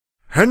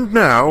And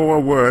now a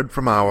word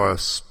from our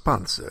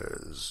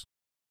sponsors.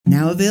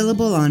 Now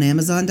available on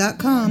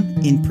Amazon.com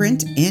in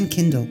print and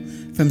Kindle.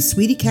 From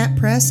Sweetie Cat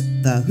Press,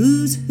 The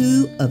Who's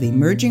Who of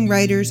Emerging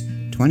Writers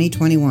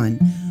 2021,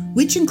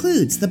 which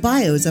includes the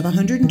bios of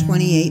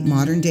 128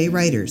 modern-day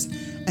writers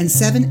and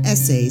 7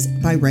 essays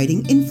by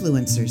writing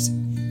influencers.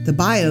 The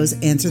bios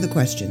answer the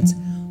questions.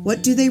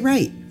 What do they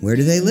write? Where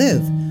do they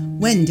live?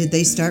 When did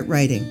they start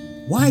writing?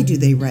 Why do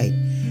they write?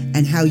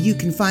 And how you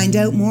can find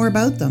out more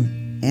about them,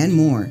 and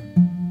more.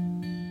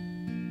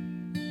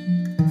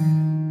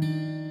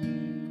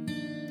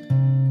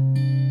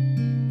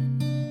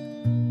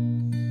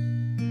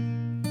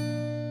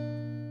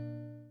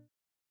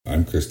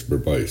 I'm Christopher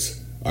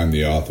Bice. I'm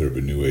the author of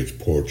a New Age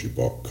poetry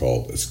book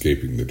called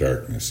Escaping the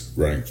Darkness,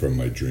 Running from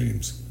My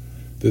Dreams.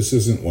 This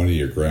isn't one of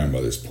your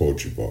grandmother's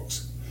poetry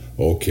books.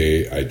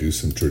 Okay, I do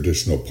some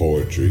traditional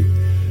poetry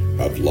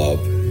of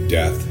love,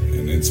 death,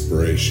 and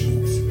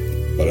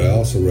inspirationals, but I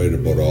also write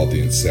about all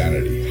the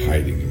insanity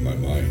hiding in my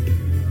mind.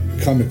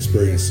 Come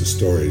experience the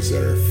stories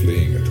that are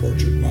fleeing a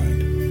tortured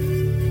mind.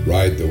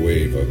 Ride the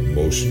wave of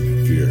emotion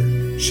and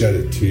fear. Shed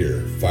a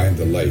tear, find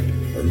the light,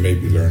 or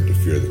maybe learn to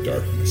fear the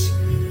darkness.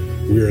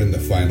 We're in the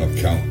final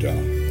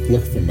countdown.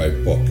 Look for my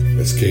book,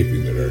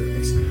 Escaping the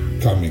Darkness,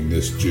 coming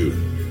this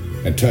June.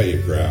 And tell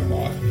your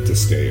grandma to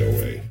stay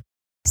away.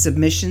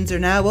 Submissions are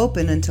now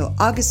open until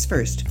August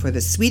 1st for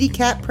the Sweetie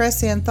Cat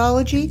Press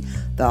anthology,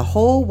 The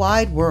Whole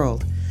Wide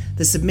World.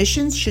 The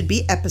submissions should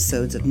be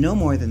episodes of no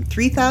more than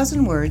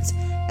 3,000 words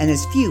and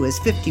as few as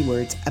 50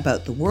 words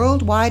about the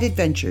worldwide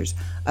adventures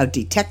of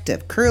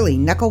Detective Curly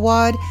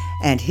Knucklewad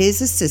and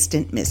his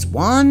assistant, Miss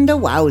Wanda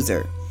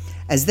Wowzer,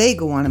 as they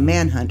go on a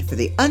manhunt for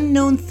the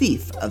unknown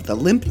thief of the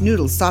limp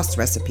noodle sauce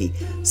recipe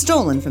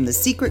stolen from the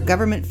secret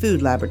government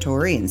food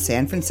laboratory in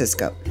San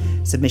Francisco.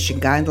 Submission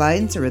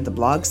guidelines are in the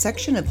blog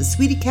section of the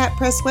Sweetie Cat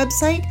Press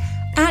website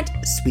at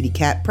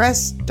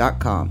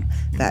sweetiecatpress.com.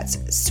 That's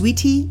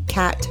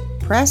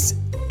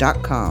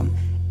sweetiecatpress.com.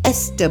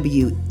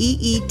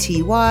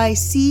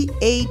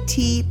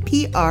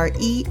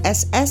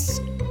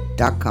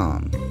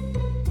 sweetiecatpress.com.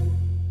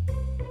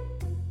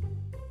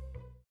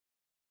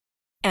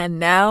 And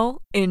now,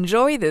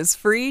 enjoy this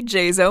free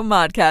JZO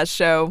Modcast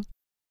show.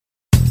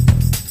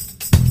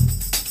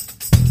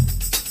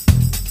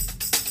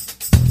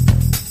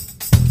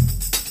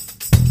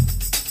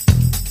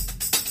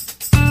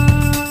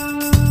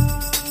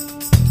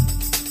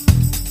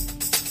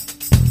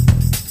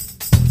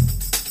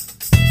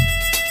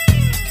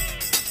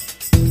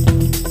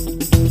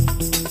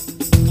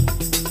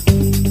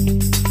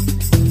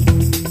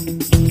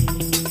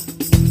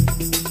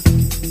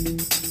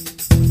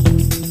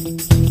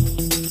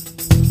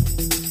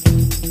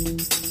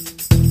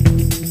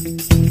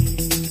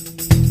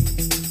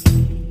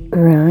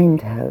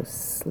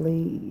 Grindhouse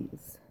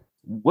Sleaze.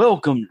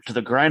 Welcome to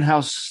the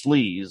Grindhouse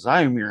Sleaze.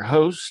 I am your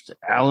host,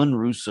 Alan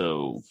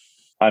Russo.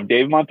 I'm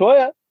Dave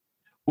Montoya.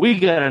 We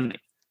got an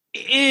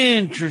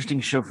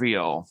interesting show for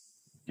y'all.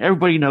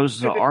 Everybody knows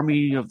the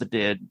Army of the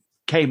Dead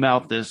came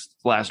out this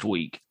last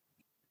week.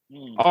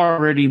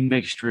 Already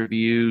mixed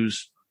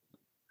reviews.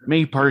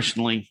 Me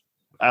personally,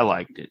 I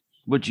liked it.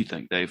 What'd you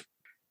think, Dave?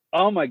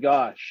 Oh my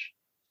gosh.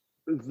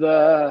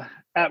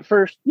 At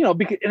first,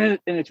 because and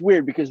it's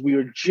weird because we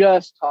were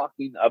just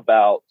talking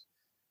about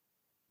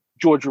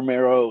George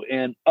Romero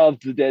and of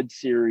the Dead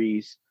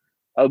series.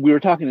 We were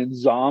talking in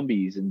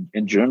zombies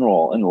in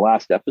general in the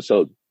last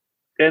episode.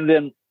 And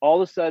then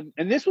all of a sudden,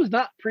 and this was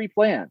not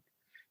pre-planned,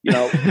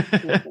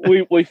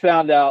 we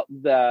found out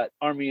that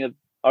Army of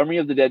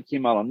the Dead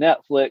came out on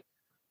Netflix.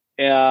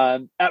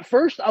 And at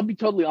first, I'll be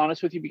totally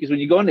honest with you, because when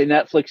you go into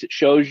Netflix, it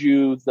shows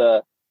you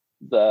the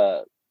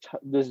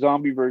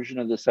zombie version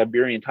of the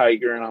Siberian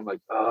tiger, and I'm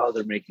like, oh,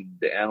 they're making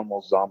the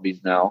animals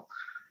zombies now.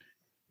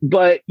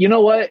 But you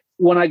know what?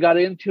 When I got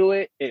into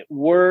it, it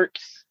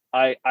works.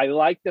 I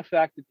like the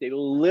fact that they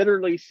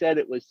literally said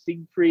it was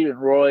Siegfried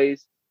and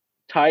Roy's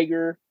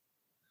tiger.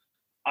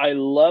 I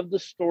love the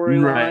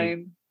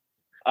storyline.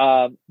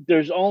 Right.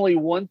 There's only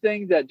one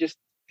thing that just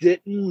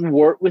didn't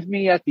work with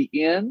me at the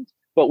end,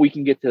 but we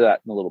can get to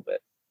that in a little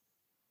bit.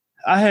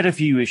 I had a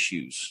few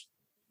issues.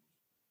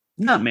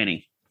 Not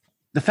many.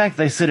 The fact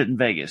they set it in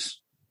Vegas.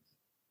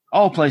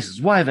 All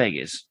places. Why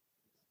Vegas?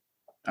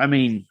 I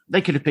mean,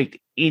 they could have picked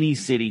any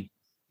city.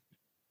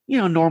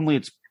 Normally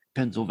it's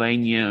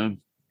Pennsylvania,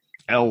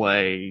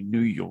 LA,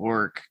 New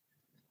York.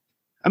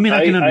 I mean,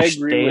 I can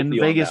understand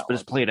Vegas, but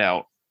it's played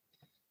out.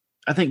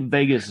 I think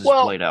Vegas is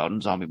played out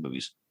in zombie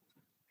movies.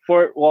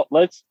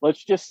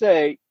 Let's just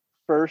say,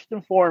 first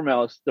and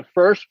foremost, the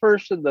first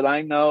person that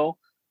I know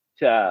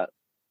to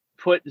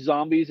put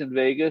zombies in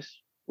Vegas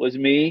was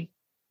me.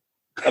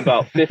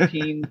 About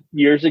 15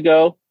 years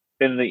ago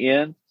in the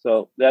end.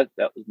 So that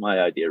was my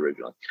idea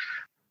originally.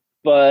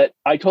 But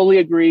I totally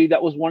agree.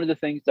 That was one of the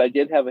things I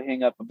did have a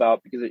hang up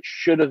about, because it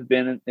should have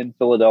been in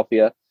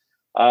Philadelphia.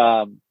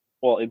 In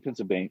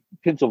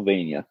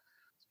Pennsylvania,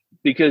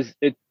 because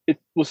it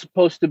was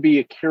supposed to be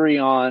a carry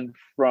on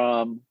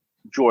from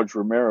George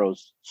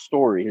Romero's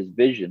story, his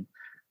vision.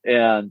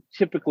 And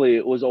typically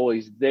it was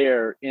always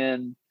there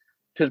in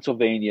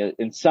Pennsylvania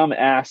in some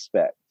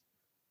aspect.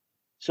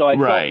 So I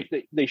Right.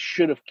 felt they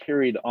should have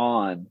carried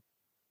on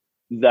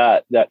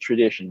that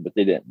tradition, but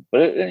they didn't.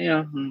 But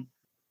it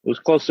was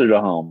closer to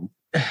home.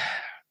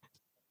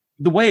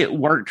 The way it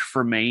worked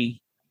for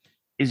me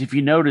is, if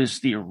you notice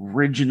the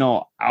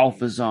original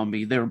Alpha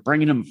Zombie, they were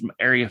bringing them from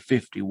Area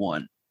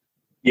 51.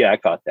 Yeah, I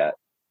caught that.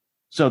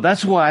 So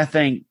that's why I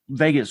think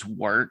Vegas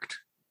worked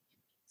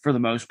for the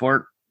most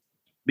part,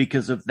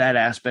 because of that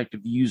aspect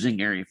of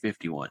using Area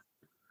 51.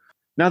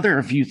 Now, there are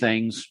a few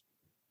things.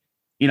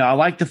 I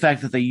like the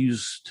fact that they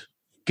used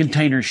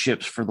container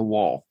ships for the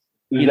wall.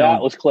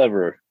 That was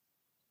clever.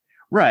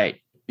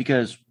 Right.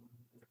 Because,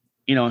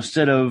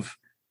 instead of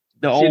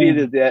the City old...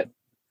 of the Dead.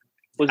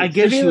 Was it I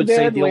guess City you of would the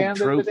say Dead, the old Land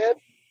trope. of the Dead?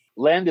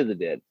 Land of the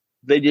Dead.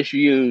 They just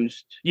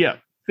used Yeah.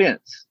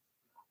 fence.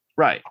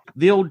 Right.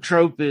 The old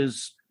trope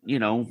is,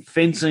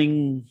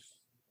 fencing,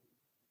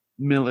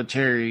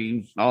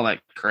 military, all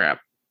that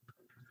crap.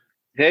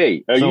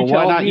 Hey, are So you why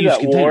telling not me use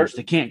that containers?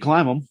 They can't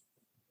climb them.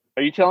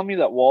 Are you telling me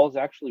that walls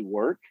actually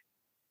work?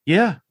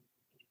 Yeah.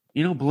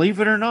 Believe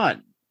it or not,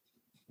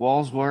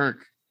 walls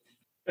work.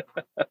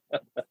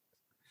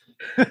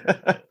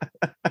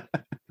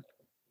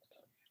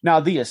 Now,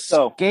 the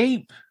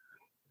escape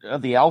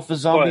of the Alpha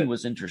Zombie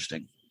was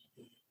interesting.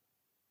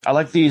 I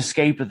like the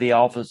escape of the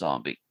Alpha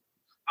Zombie.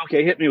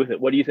 Okay, hit me with it.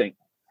 What do you think?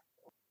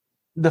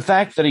 The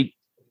fact that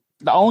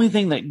the only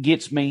thing that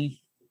gets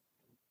me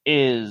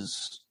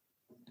is,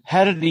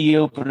 how did he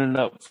open it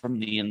up from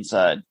the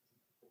inside?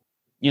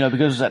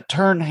 Because that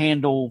turn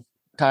handle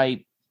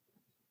type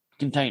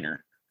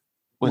container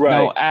with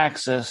no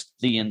access to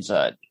the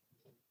inside.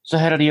 So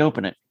how did he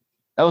open it?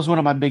 That was one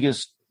of my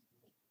biggest,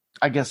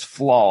 I guess,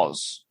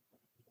 flaws.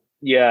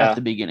 At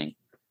the beginning.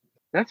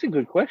 That's a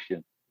good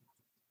question.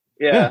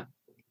 Yeah.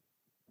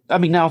 I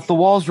mean, now if the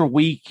walls were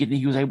weak and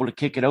he was able to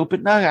kick it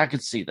open, I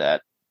could see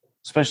that.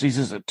 Especially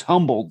since it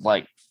tumbled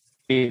like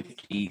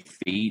 50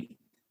 feet.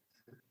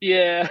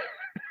 Yeah.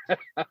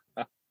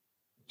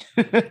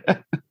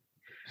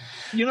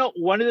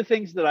 One of the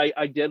things that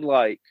I did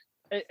like,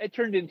 it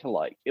turned into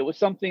like, it was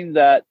something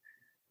that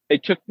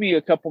it took me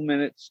a couple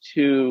minutes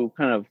to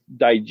kind of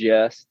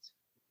digest.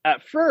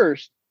 At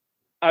first,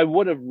 I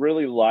would have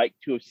really liked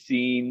to have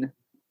seen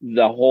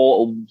the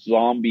whole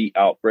zombie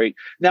outbreak.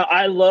 Now,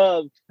 I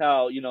loved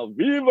how,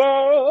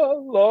 Viva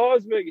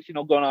Las Vegas,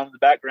 going on in the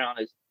background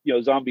as,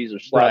 zombies are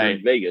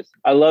slaughtering Vegas.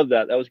 I love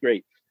that. That was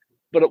great.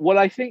 But what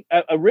I think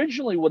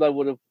originally what I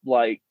would have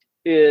liked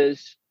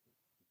is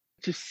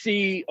to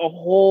see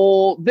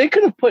they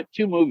could have put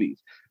 2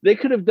 movies. They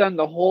could have done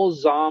the whole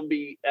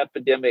zombie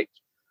epidemic.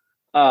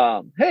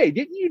 Hey,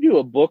 didn't you do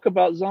a book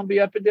about zombie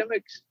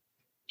epidemics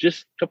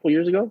just a couple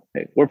years ago?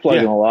 Hey, we're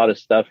plugging a lot of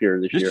stuff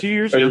here this year. Just 2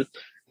 years ago.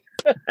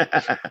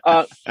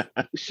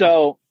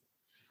 So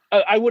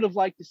I would have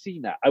liked to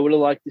see that. I would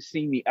have liked to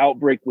see the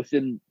outbreak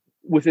within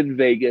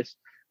Vegas,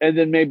 and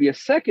then maybe a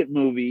second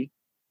movie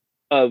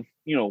of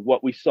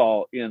what we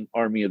saw in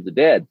Army of the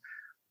Dead.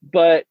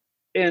 But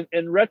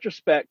in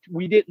retrospect,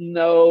 we didn't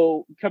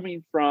know,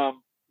 coming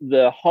from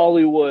the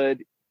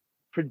Hollywood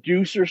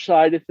producer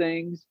side of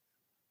things,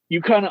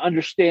 you kind of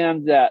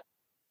understand that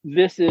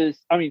this is,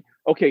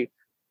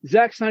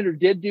 Zack Snyder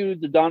did do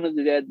the Dawn of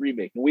the Dead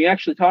remake, and we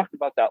actually talked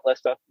about that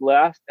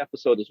last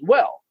episode as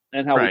well,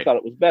 and how we thought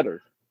it was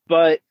better.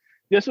 But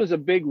this was a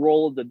big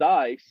roll of the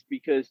dice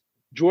because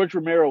George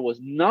Romero was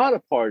not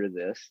a part of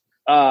this,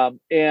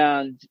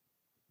 and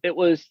it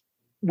was,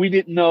 we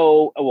didn't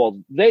know.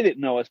 Well, they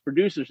didn't know as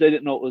producers; they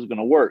didn't know it was going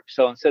to work.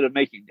 So instead of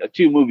making a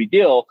 2-movie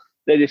deal,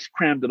 they just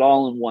crammed it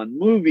all in one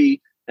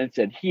movie and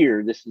said,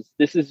 "Here, this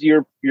is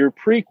your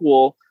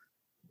prequel."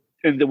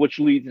 And which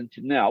leads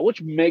into now,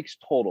 which makes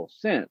total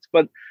sense.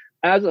 But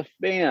as a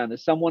fan,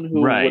 as someone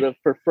who would have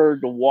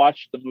preferred to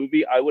watch the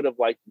movie, I would have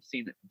liked to have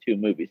seen it in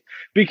 2 movies.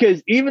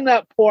 Because even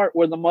that part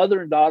where the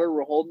mother and daughter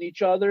were holding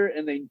each other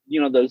and they,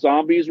 the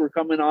zombies were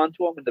coming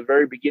onto them in the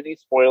very beginning,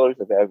 spoilers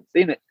if you haven't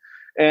seen it.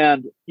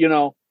 And,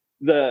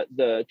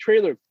 the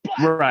trailer,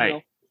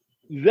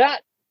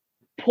 that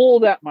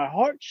pulled at my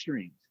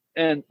heartstrings.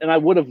 And I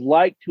would have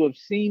liked to have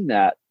seen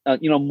that,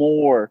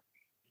 more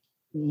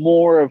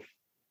of,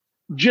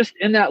 just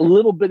in that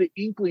little bit of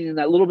inkling, in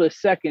that little bit of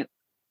second,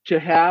 to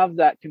have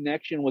that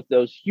connection with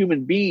those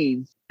human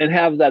beings and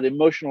have that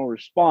emotional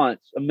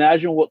response.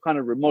 Imagine what kind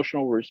of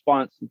emotional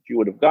response that you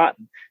would have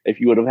gotten if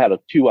you would have had a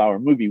 2-hour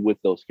movie with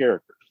those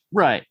characters.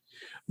 Right.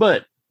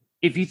 But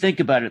if you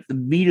think about it, the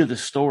meat of the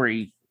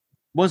story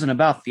wasn't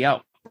about the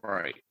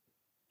outbreak.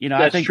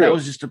 I think that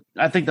was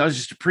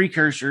just a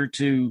precursor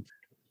to,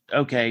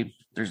 okay,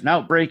 there's an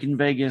outbreak in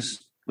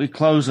Vegas. We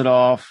close it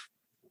off.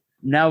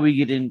 Now we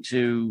get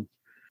into,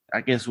 I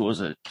guess, what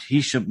was it,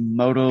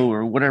 Hishimoto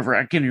or whatever,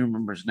 I can't even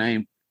remember his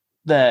name,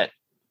 that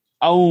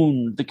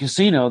owned the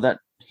casino that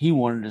he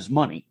wanted his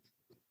money.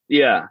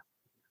 Yeah.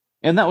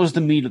 And that was the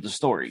meat of the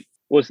story.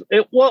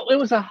 It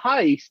was a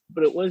heist,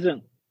 but it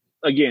wasn't,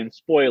 again,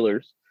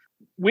 spoilers.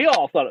 We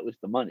all thought it was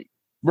the money.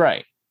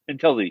 Right.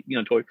 until the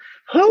toy.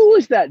 Who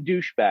was that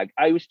douchebag?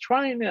 I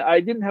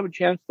didn't have a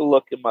chance to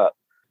look him up.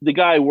 The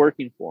guy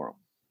working for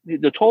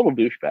him, the total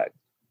douchebag.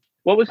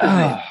 What was his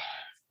name?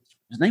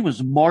 His name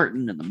was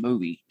Martin in the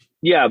movie.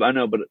 Yeah, I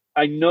know, but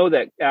I know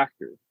that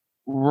actor.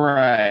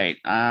 Right.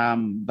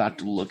 I'm about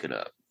to look it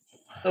up.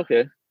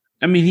 Okay.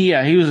 I mean,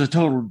 he was a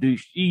total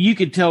douche. You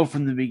could tell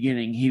from the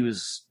beginning he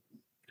was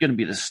going to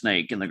be the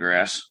snake in the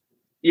grass.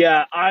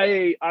 Yeah,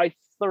 I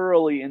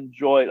thoroughly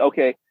enjoyed.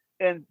 Okay,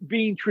 and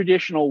being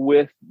traditional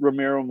with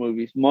Romero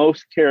movies,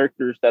 most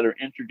characters that are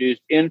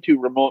introduced into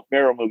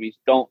Romero movies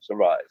don't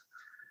survive,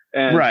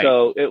 and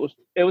so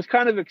it was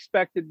kind of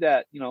expected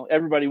that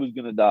everybody was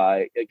going to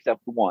die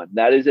except one.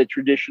 That is a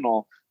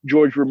traditional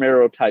George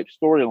Romero type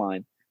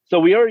storyline. So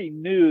we already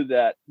knew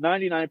that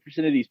 99%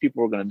 of these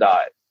people were going to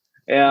die.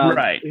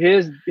 And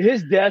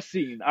his death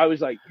scene, I was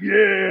like,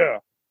 yeah,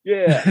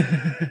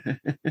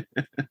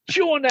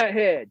 chew on that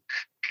head.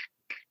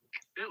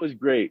 It was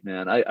great,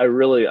 man.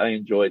 I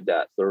enjoyed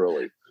that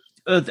thoroughly.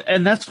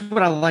 And that's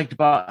what I liked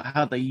about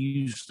how they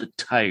used the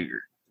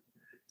tiger.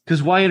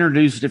 Because why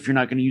introduce it if you're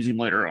not going to use him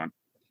later on?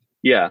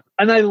 Yeah.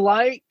 And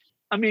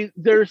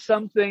there's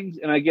some things,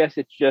 and I guess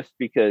it's just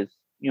because,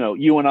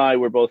 you and I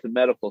were both in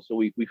medical, so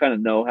we kind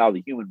of know how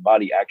the human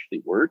body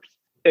actually works.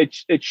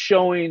 It's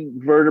showing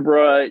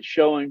vertebra, it's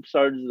showing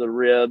serges of the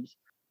ribs,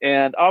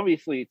 and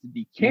obviously it's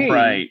decaying.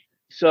 Right.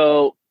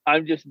 So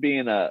I'm just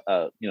being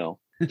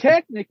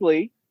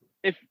technically,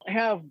 if you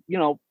have,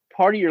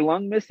 part of your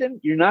lung missing,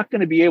 you're not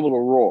going to be able to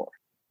roar.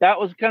 That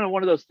was kind of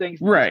one of those things.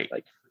 Right.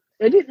 Like,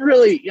 it didn't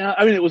really,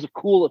 it was a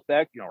cool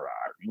effect,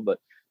 but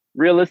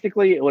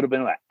realistically, it would have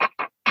been like.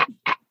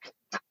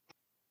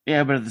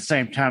 Yeah, but at the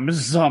same time, it's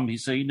a zombie,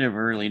 so you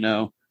never really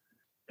know.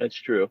 That's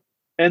true.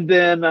 And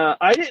then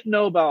I didn't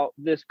know about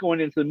this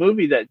going into the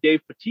movie that Dave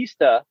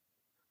Bautista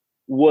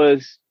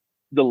was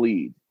the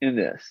lead in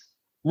this.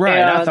 Right.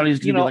 And, I thought he was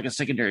going to be like a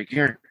secondary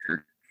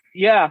character.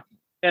 Yeah.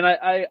 And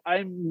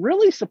I'm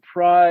really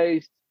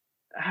surprised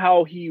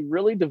how he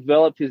really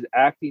developed his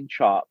acting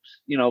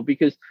chops,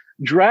 because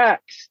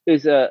Drax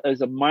is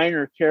a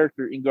minor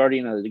character in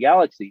Guardian of the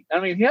Galaxy. I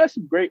mean, he has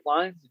some great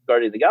lines in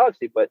Guardian of the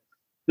Galaxy, but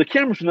the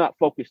camera's not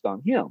focused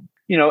on him.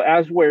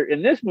 As where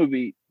in this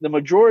movie, the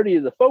majority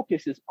of the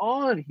focus is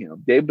on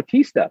him, Dave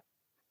Bautista.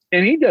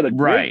 And he did a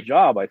great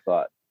job, I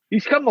thought.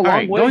 He's come a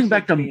long way going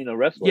back to being a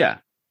wrestler. Yeah.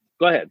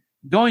 Go ahead.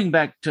 Going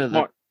back to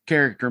the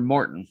character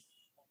Martin.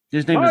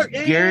 His name is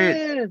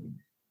Garrett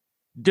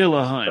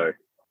Dillahunt. Sorry.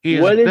 He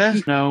is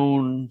best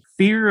known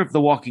Fear of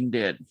the Walking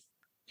Dead.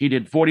 He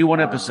did 41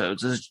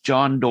 episodes as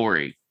John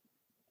Dory.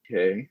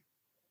 Okay.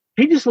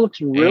 He just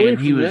looks really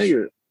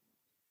familiar.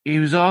 He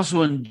was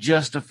also in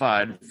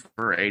Justified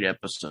for 8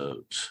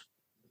 episodes.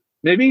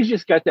 Maybe he's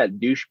just got that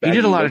douchebag. He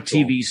did a lot of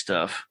TV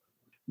stuff.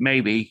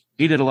 Maybe.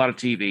 He did a lot of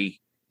TV.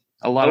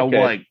 A lot of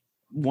like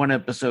one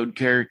episode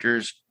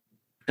characters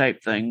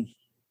type thing.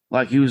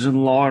 Like he was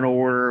in Law and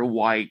Order,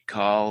 White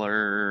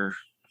Collar,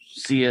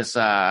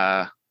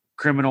 CSI,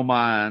 Criminal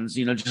Minds,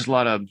 just a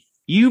lot of,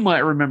 you might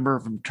remember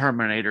from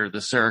Terminator,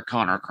 the Sarah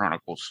Connor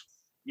Chronicles.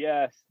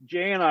 Yes.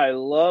 Jay and I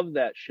love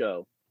that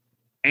show.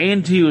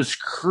 And he was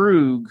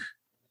Krug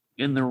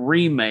in the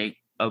remake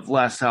of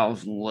Last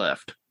House on the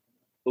Left.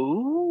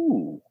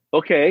 Ooh.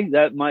 Okay.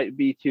 That might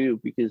be too,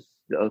 because,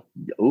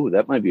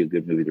 that might be a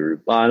good movie to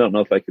review. I don't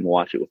know if I can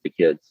watch it with the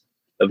kids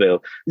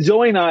available.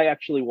 Zoe and I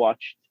actually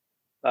watched,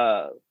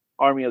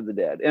 Army of the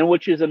Dead, and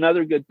which is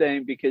another good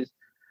thing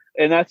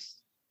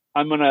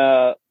I'm going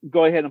to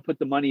go ahead and put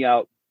the money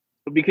out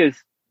because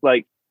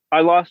I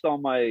lost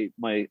all I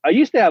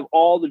used to have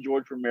all the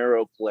George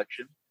Romero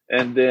collection.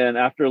 And then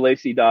after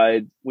Lacey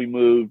died, we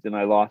moved and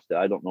I lost it.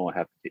 I don't know what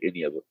happened to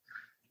any of it.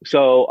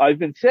 So I've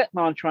been sitting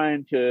on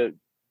trying to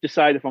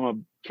decide if I'm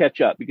going to catch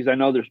up because I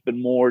know there's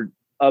been more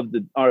of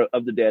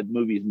the Dead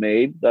movies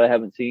made that I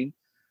haven't seen.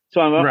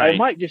 So I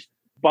might just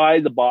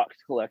buy the box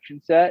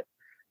collection set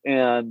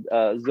and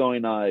Zoe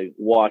and I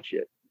watch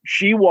it.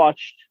 She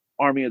watched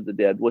Army of the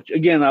Dead, which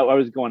again,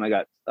 I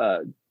got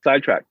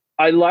sidetracked.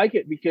 I like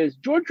it because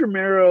George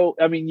Romero,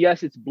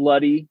 yes, it's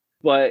bloody,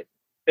 but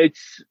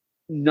it's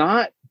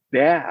not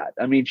bad.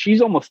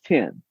 She's almost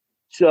 10.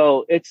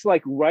 So it's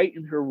like right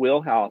in her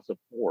wheelhouse of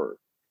horror.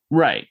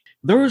 Right.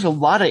 There was a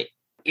lot of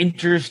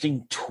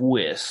interesting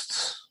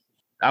twists,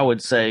 I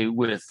would say,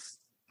 with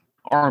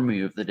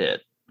Army of the Dead.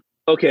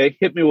 Okay,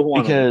 hit me with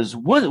one. Because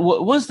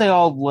once they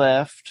all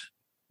left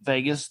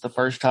Vegas the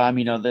first time,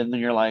 then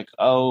you're like,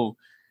 oh,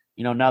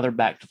 now they're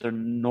back to their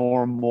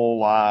normal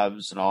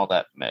lives and all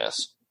that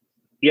mess.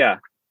 Yeah.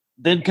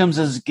 Then comes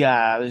this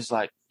guy. He's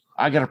like,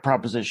 I got a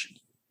proposition.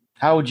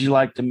 How would you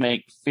like to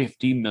make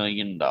 $50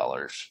 million?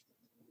 And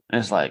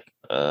it's like,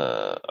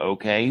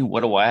 okay,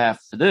 what do I have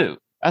to do?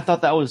 I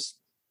thought that was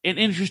an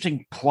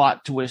interesting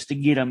plot twist to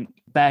get him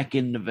back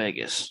into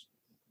Vegas.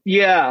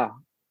 Yeah.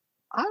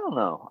 I don't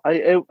know.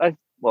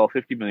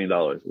 $50 million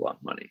is a lot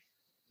of money.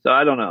 So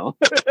I don't know.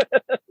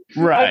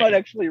 Right. I might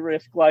actually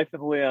risk life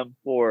and limb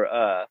for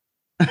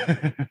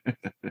 $50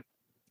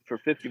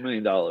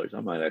 million.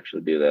 I might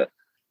actually do that.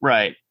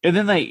 Right. And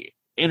then they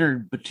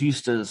entered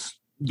Bautista's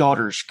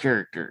daughter's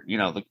character,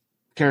 the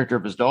character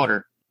of his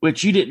daughter,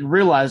 which you didn't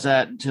realize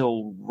that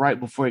until right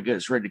before he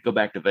gets ready to go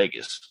back to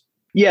Vegas.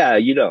 Yeah,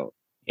 you don't.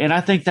 And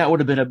I think that would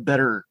have been a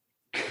better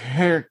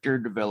character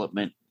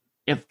development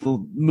if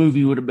the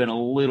movie would have been a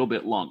little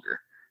bit longer.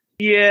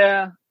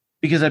 Yeah.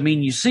 Because,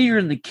 you see her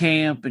in the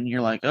camp and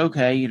you're like,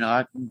 okay,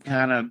 I can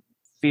kind of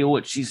feel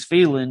what she's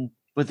feeling.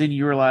 But then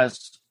you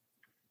realize,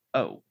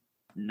 oh,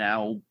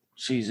 now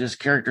she's this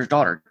character's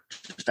daughter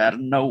just out of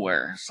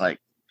nowhere. It's like,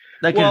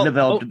 that could have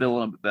developed a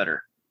little bit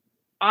better.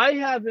 I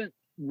haven't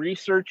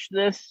researched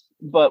this,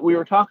 but we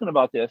were talking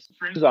about this,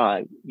 because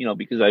I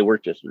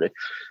worked yesterday,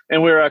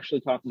 and we were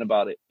actually talking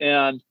about it.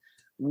 And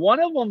one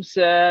of them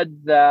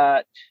said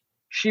that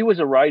she was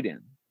a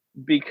write-in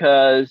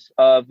because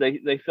of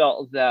they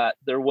felt that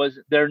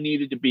there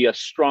needed to be a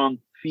strong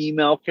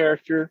female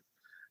character,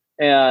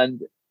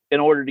 and in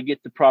order to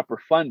get the proper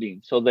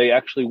funding, so they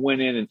actually went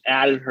in and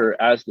added her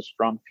as the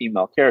strong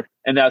female character.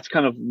 And that's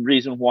kind of the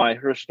reason why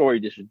her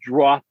story just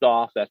dropped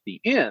off at the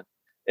end,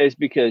 is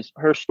because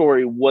her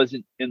story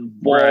wasn't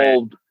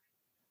involved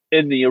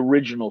in the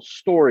original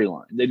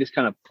storyline. They just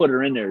kind of put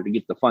her in there to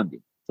get the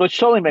funding. So it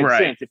totally makes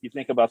sense if you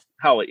think about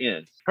how it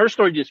ends. Her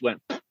story just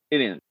went,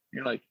 it ends.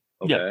 You're like,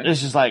 okay. Yeah, it's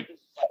just like,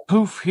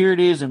 poof, here it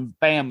is, and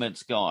bam,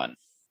 it's gone.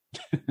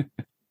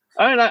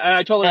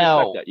 I totally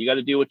respect that. You got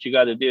to do what you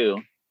got to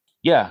do.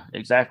 Yeah,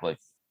 exactly.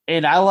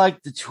 And I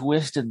like the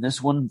twist in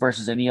this one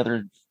versus any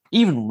other,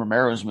 even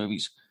Romero's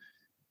movies.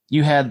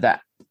 You had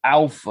that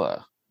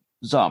alpha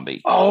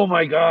zombie. Oh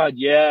my God,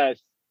 yes.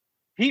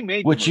 He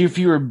made if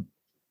you were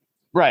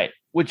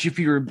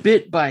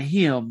bit by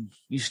him,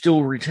 you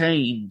still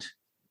retained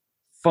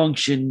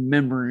function,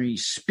 memory,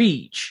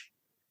 speech.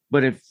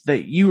 But if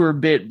you were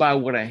bit by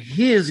one of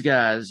his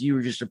guys, you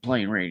were just a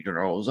plain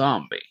regular old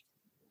zombie.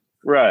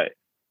 Right.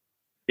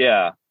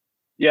 Yeah.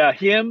 Yeah,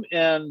 him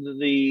and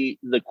the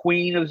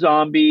queen of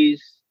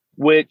zombies,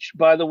 which,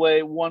 by the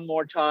way, one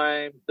more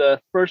time,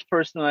 the first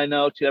person I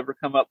know to ever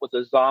come up with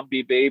a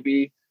zombie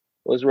baby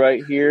was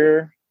right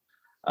here.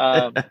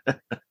 In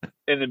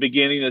the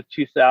beginning of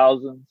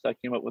 2000s, I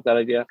came up with that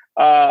idea.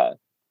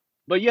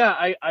 But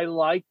yeah, I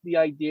like the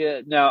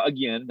idea. Now,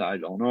 again, I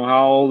don't know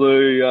how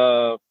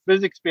the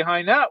physics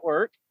behind that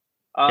work.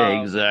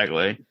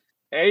 Exactly.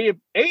 A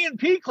and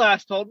P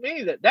class told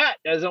me that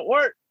doesn't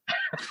work.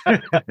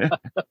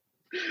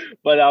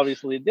 But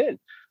obviously it did.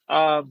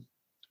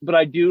 But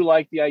I do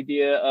like the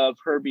idea of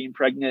her being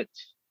pregnant,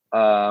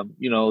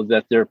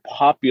 that they're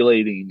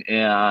populating,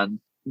 and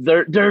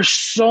there's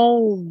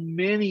so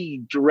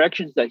many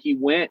directions that he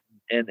went,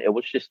 and it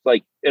was just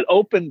like, it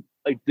opened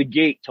like the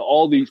gate to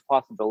all these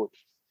possibilities.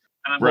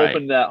 And I'm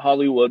hoping that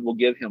Hollywood will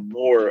give him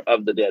more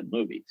of the Dead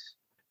movies.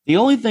 The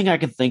only thing I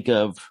can think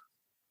of,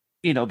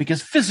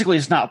 because physically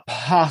it's not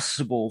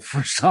possible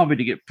for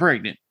somebody to get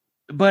pregnant,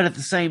 but at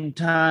the same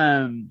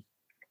time,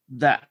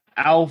 that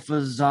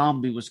alpha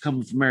zombie was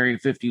coming from Area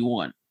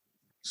 51.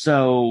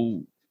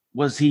 So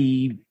was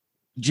he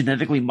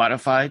genetically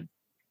modified?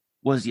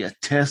 Was he a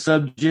test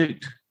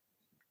subject?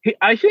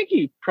 I think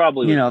he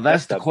probably was.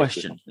 That's the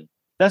question.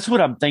 That's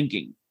what I'm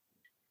thinking.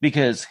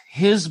 Because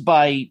his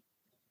bite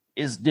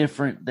is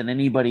different than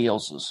anybody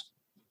else's.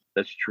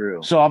 That's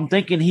true. So I'm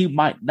thinking he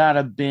might not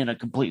have been a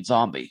complete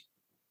zombie.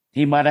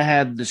 He might have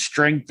had the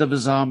strength of a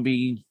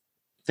zombie,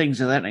 things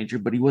of that nature,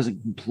 but he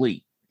wasn't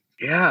complete.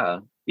 Yeah.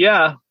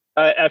 Yeah.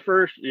 At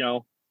first,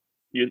 you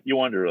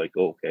wonder, like,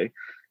 okay,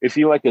 is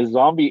he like a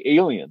zombie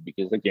alien?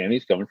 Because again,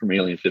 he's coming from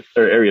Area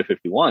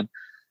 51.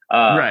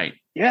 Right.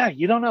 Yeah,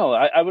 you don't know.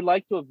 I would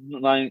like to have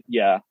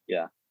yeah.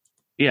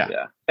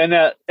 And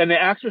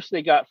the actress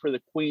they got for the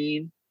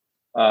Queen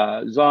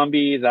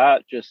zombie,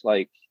 that just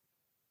like,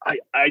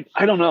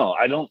 I don't know.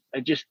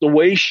 The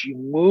way she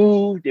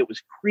moved, it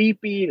was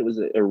creepy. It was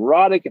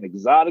erotic and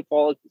exotic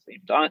all at the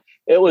same time.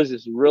 It was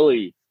just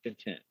really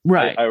intense.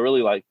 Right. I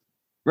really liked it.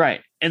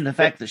 Right. And the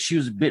fact that she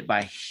was bit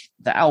by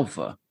the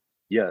alpha.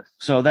 Yes.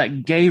 So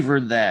that gave her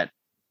that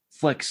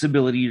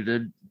flexibility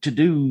to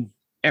do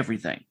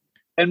everything.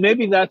 And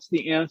maybe that's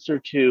the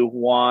answer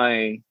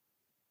to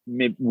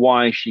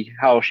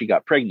how she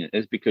got pregnant,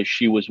 is because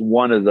she was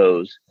one of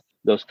those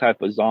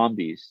type of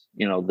zombies,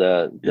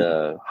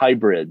 the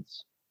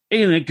hybrids.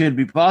 And it could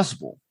be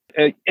possible.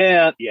 And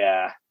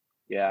yeah.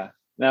 Now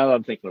that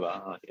I'm thinking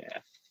about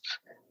it,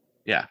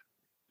 yeah.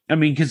 I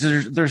mean, because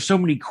there's so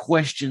many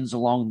questions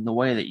along the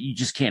way that you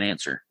just can't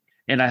answer.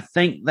 And I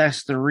think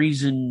that's the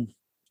reason,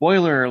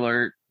 spoiler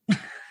alert,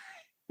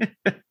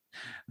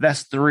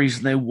 that's the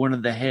reason they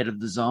wanted the head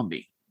of the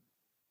zombie.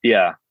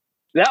 Yeah.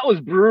 That was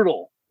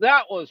brutal.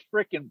 That was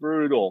freaking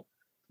brutal.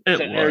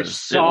 It was.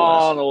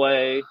 Sawing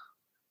away.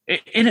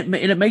 And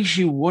it makes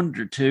you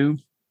wonder, too,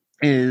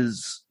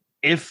 is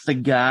if the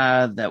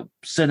guy that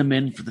sent him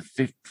in for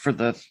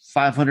the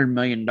 $500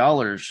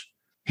 million,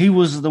 he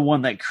was the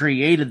one that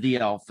created the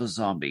alpha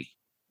zombie,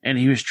 and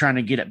he was trying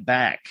to get it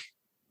back.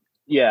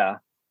 Yeah.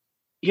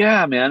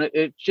 Yeah, man.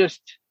 It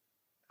just,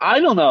 I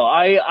don't know.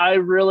 I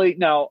really,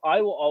 now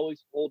I will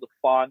always hold a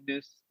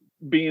fondness,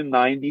 being a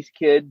 90s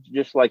kid,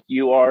 just like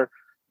you are,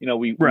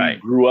 We Right.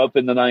 grew up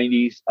in the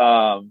 90s.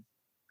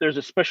 There's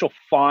a special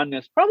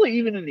fondness, probably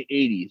even in the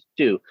 80s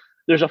too.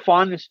 There's a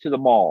fondness to the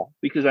mall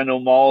because I know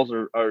malls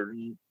are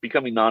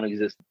becoming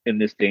non-existent in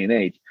this day and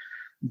age.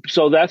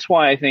 So that's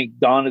why I think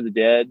Dawn of the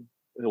Dead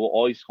will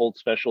always hold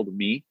special to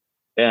me,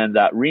 and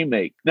that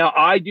remake. Now,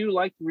 I do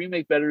like the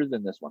remake better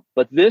than this one,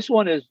 but this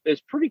one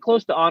is pretty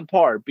close to on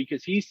par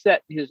because he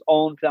set his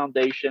own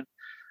foundation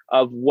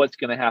of what's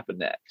going to happen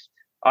next,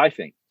 I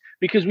think,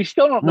 because we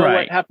still don't know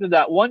Right. what happened to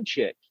that one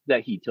chick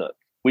that he took.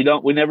 We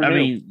never knew. I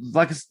mean,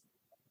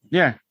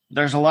 yeah,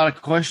 there's a lot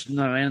of questions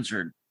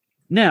unanswered.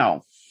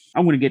 Now,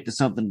 I'm going to get to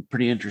something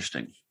pretty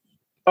interesting.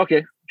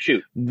 Okay,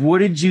 shoot. What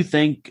did you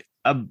think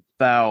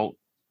about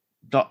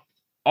the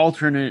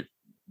alternate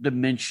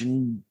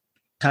dimension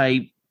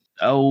type?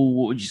 Oh,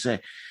 what would you say?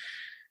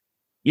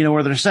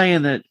 Where they're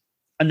saying that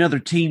another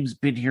team's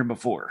been here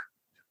before.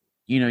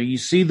 You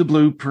see the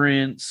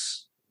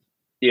blueprints.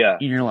 Yeah.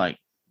 And you're like,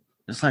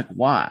 it's like,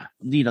 why?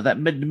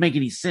 That didn't make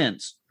any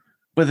sense.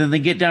 But then they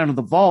get down to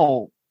the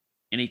vault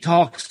and he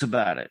talks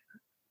about it.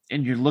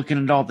 And you're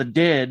looking at all the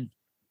dead,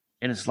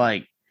 and it's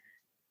like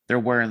they're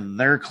wearing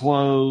their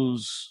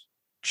clothes,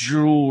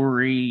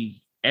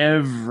 jewelry,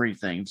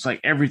 everything. It's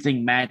like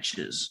everything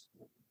matches.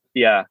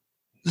 Yeah.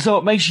 So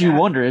it makes you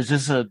wonder, is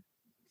this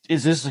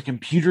a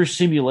computer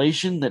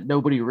simulation that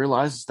nobody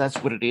realizes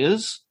that's what it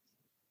is?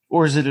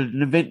 Or is it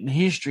an event in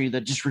history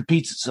that just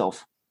repeats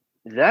itself?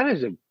 That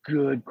is a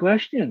good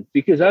question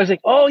because I was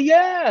like, oh,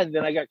 yeah. And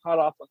then I got caught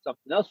off on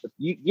something else. But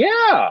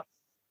yeah.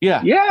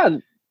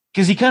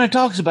 Because he kind of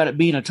talks about it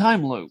being a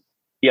time loop.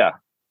 Yeah.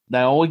 They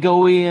all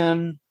go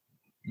in.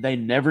 They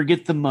never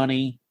get the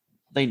money.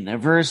 They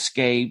never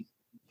escape.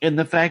 And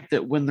the fact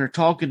that when they're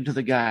talking to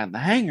the guy in the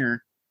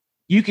hangar,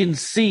 you can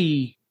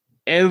see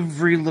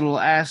every little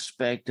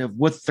aspect of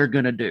what they're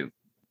going to do.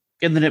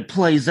 And then it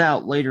plays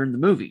out later in the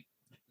movie.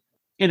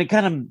 And it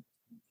kind of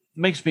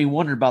makes me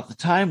wonder about the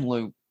time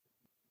loop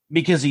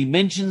because he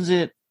mentions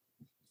it.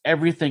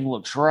 Everything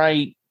looks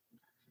right.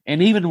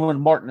 And even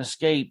when Martin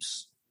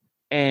escapes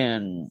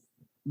and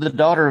the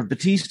daughter of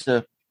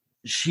Batista,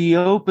 she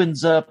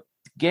opens up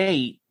the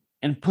gate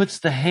and puts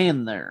the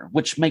hand there,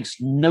 which makes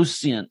no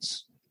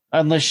sense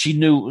unless she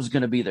knew it was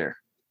going to be there.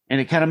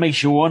 And it kind of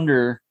makes you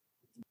wonder,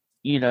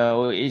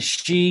 is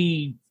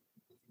she,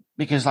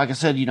 because like I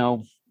said,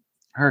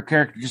 her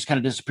character just kind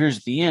of disappears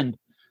at the end.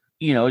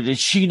 Did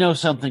she know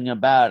something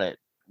about it?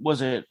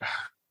 Was it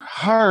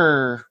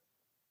her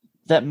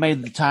that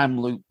made the time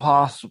loop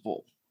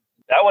possible?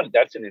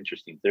 That's an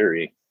interesting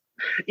theory.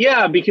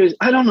 Yeah, because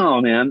I don't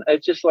know, man.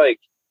 It's just like,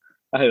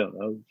 I don't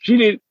know. She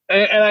did,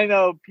 and I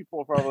know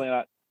people are probably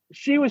not.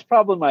 She was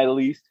probably my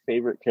least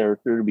favorite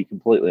character, to be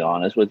completely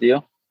honest with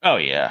you. Oh,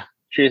 yeah.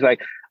 She's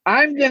like,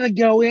 I'm going to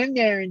go in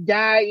there and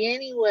die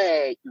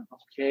anyway.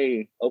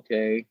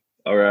 Okay.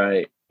 All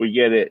right. We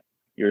get it.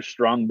 You're a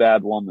strong,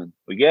 bad woman.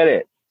 We get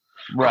it.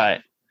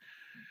 Right.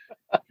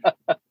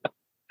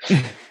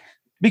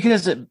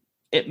 Because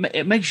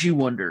it makes you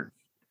wonder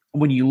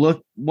when you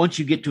look, once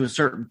you get to a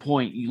certain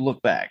point, you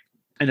look back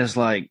and it's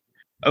like,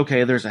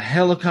 okay, there's a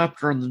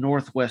helicopter on the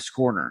northwest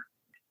corner.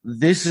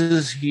 This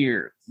is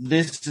here.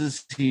 This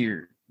is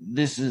here.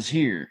 This is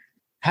here.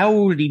 How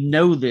would he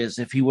know this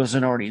if he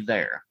wasn't already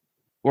there?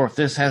 Or if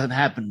this hasn't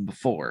happened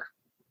before?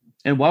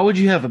 And why would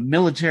you have a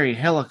military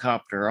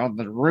helicopter on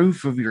the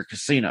roof of your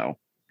casino?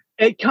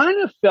 It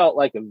kind of felt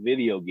like a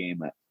video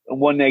game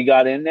when they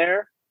got in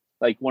there,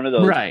 like one of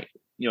those, Right.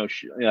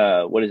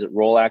 What is it,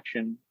 roll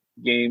action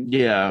game?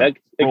 Yeah. It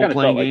kind of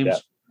Role-playing felt games. like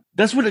that.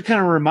 That's what it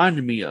kind of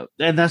reminded me of.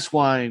 And that's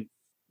why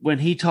when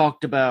he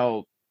talked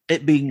about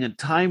it being a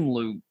time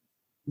loop,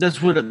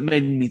 that's what it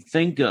made me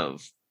think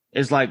of.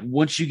 Is like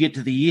once you get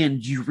to the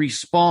end, you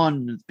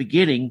respawn at the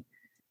beginning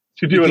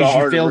To do it because all you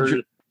hard failed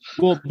version.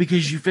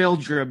 because you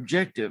failed your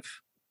objective.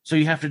 So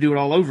you have to do it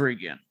all over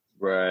again.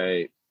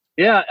 Right.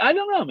 Yeah, I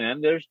don't know,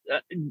 man. There's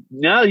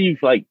now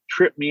you've like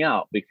tripped me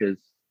out because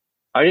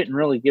I didn't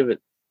really give it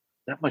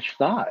that much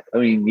thought. I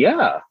mean,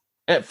 yeah.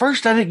 At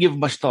first, I didn't give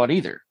much thought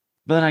either.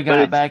 But then I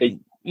got back,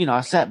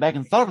 I sat back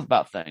and thought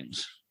about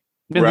things.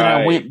 And then I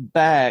Right. went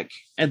back,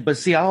 I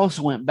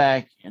also went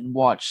back and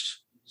watched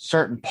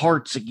certain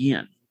parts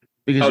again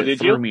because Oh, it did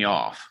threw you? me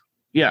off.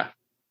 Yeah,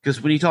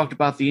 because when he talked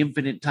about the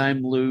infinite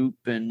time loop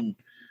and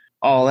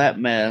all that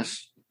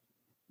mess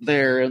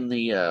there in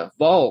the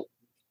vault,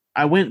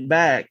 I went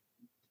back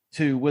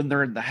to when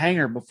they're in the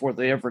hangar before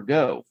they ever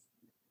go.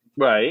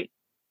 Right.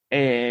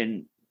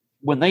 And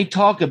when they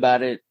talk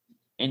about it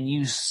and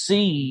you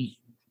see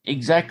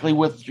exactly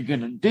what you're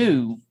going to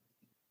do,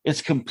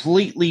 it's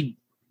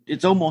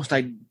almost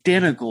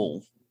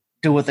identical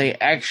to what they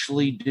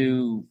actually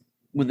do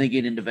when they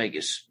get into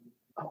Vegas.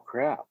 Oh,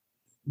 crap.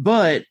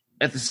 But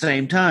at the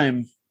same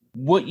time,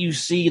 what you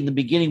see in the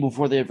beginning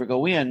before they ever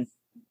go in,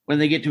 when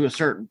they get to a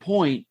certain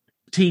point,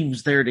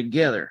 team's there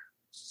together.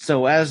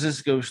 So as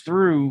this goes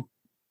through,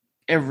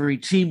 every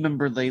team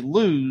member they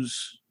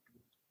lose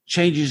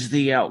changes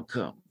the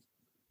outcome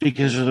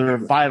because of their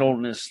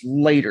vitalness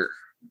later.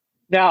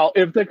 Now,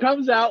 if it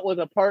comes out with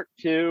a part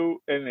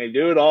 2 and they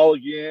do it all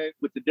again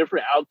with the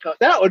different outcomes,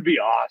 that would be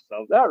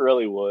awesome. That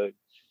really would.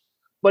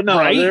 But no,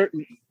 Right?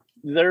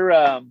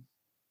 they're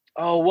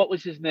what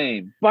was his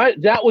name?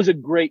 But that was a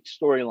great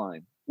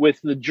storyline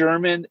with the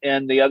German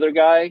and the other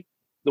guy,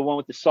 the one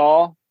with the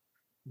saw.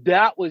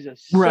 That was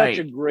such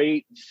a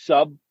great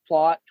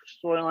subplot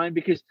storyline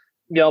because,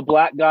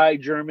 black guy,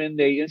 German,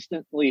 they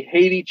instantly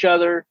hate each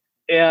other.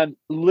 And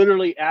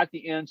literally at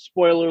the end,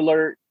 spoiler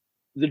alert,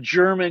 the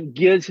German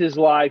gives his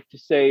life to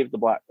save the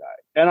black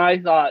guy. And I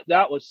thought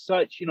that was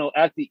such,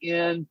 at the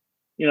end,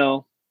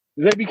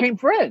 they became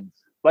friends,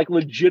 like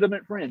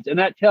legitimate friends. And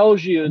that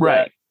tells you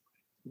that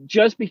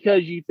just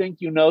because you think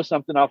you know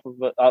something off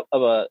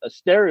of a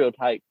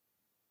stereotype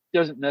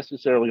doesn't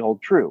necessarily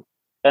hold true.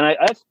 And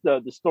that's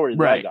the story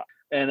that I got.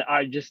 And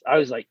I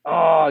was like,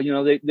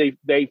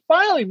 they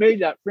finally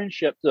made that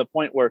friendship to the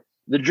point where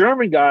the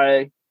German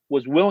guy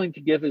was willing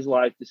to give his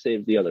life to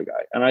save the other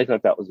guy. And I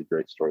thought that was a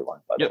great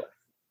storyline, by the way.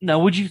 Now,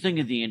 what'd you think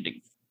of the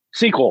ending?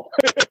 Sequel.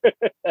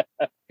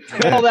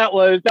 Well, that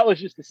was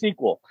just a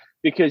sequel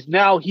because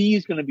now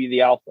he's going to be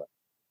the alpha.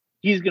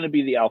 He's going to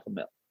be the alpha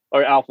male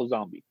or alpha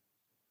zombie.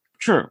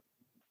 Sure.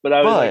 But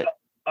I was like,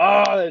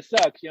 oh, that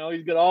sucks.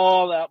 He's got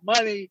all that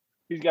money.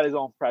 He's got his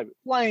own private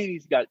plane.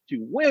 He's got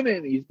 2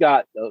 women. He's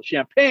got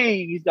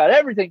champagne. He's got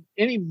everything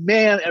any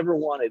man ever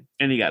wanted.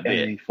 And he got bit.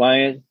 And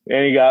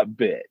he got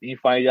bit. And you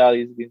find out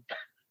he's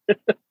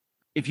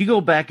if you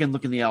go back and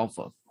look in the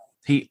alpha,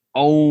 he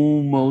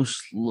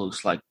almost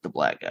looks like the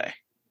black guy.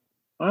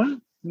 Huh?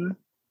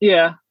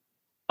 Yeah.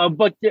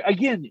 But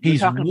again,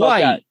 he's talking white.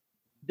 About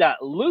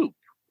that loop,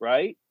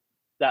 right?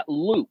 That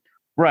loop.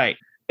 Right.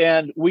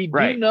 And we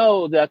do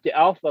know that the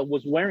alpha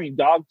was wearing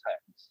dog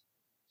tags.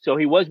 So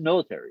he was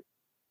military.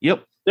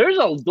 Yep. There's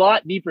a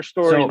lot deeper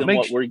story than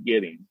what we're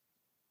getting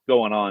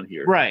going on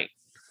here. Right.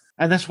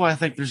 And that's why I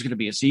think there's going to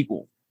be a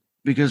sequel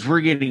because we're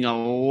getting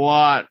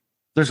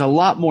there's a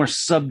lot more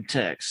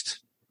subtext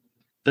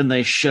than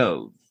they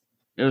showed.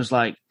 It was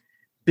like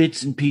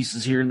bits and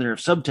pieces here and there of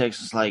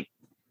subtext. It's like,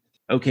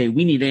 okay,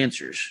 we need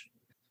answers.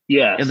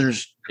 Yeah. And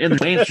there's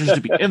answers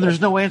to be, and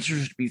there's no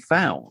answers to be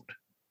found.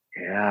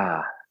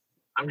 Yeah.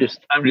 I'm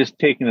just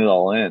taking it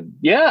all in.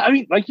 Yeah, I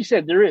mean, like you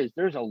said,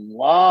 there's a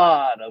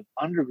lot of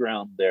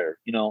underground there,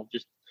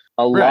 just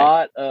a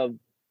lot of,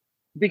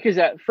 because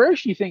at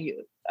first you think,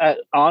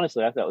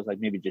 honestly, I thought it was like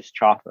maybe just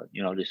chocolate,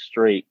 just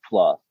straight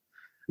fluff.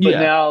 But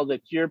now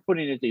that you're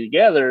putting it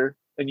together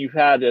and you've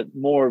had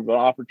more of an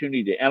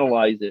opportunity to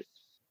analyze it,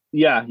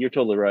 yeah, you're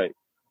totally right.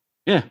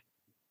 Yeah,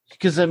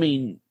 because I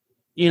mean,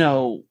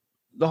 the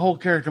whole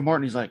character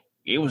Martin, he's like,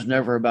 it was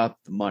never about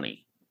the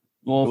money.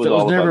 Well, if it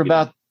was never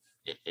about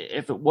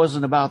if it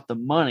wasn't about the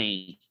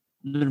money,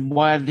 then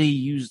why did he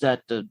use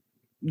that to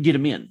get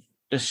him in?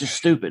 That's just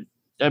stupid.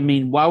 I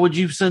mean, why would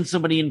you send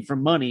somebody in for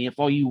money if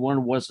all you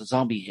wanted was a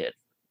zombie head?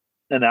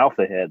 An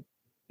alpha head.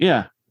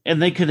 Yeah.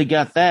 And they could have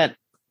got that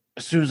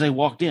as soon as they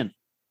walked in.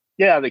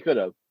 Yeah, they could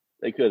have.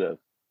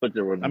 But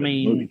there weren't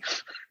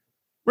movies.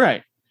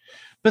 Right.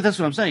 But that's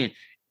what I'm saying.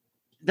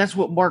 That's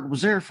what Mark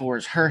was there for,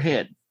 is her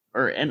head,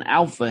 or an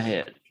alpha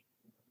head.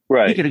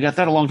 Right. He could have got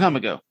that a long time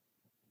ago.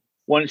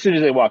 When as soon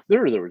as they walked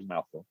through, there was an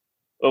alpha.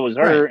 It was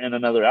her and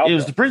another alpha. It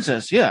was the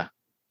princess, yeah.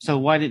 So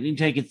why didn't he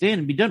take it then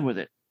and be done with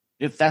it?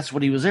 If that's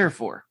what he was there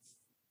for.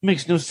 It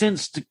makes no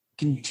sense to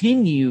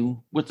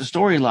continue with the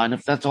storyline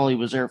if that's all he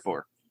was there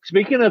for.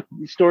 Speaking of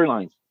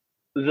storylines,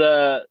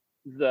 the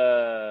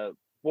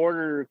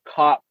border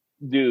cop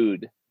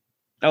dude.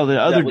 Oh,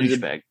 the other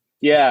douchebag.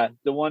 Yeah,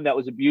 the one that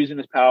was abusing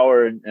his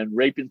power and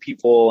raping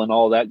people and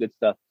all that good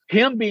stuff.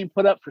 Him being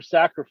put up for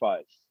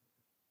sacrifice.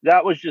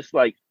 That was just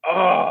like,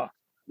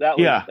 that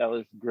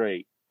was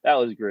great. That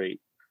was great.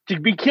 To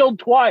be killed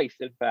twice,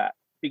 in fact,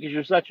 because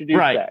you're such a douchebag.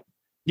 Right.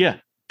 Yeah.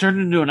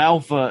 Turned into an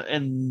alpha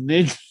and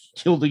then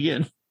killed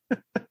again.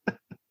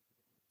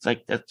 It's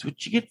like, that's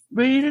what you get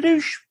ready to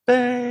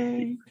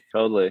douchebag.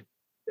 Totally.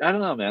 I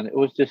don't know, man. It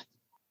was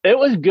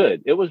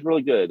good. It was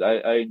really good.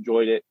 I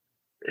enjoyed it.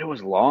 It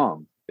was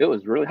long. It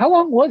was really, how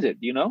long was it?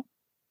 Do you know?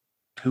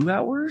 2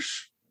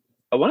 hours?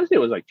 I want to say it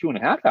was like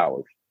 2.5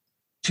 hours.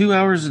 2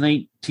 hours and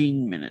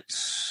 18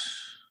 minutes.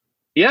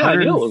 Yeah, I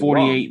knew it was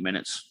 48 long.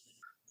 minutes.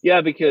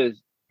 Yeah, because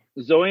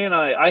Zoe and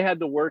I had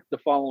to work the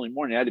following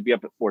morning. I had to be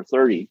up at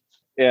 4:30,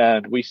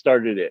 and we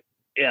started it.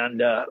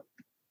 And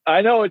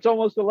I know it's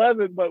almost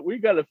 11, but we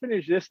got to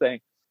finish this thing.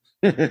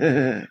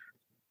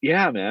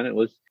 Yeah, man, it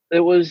was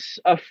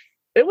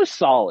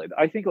solid.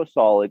 I think it was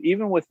solid,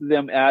 even with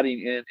them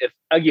adding in,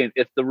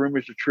 if the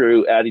rumors are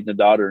true, adding the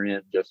daughter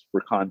in just for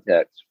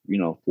context,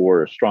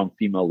 for a strong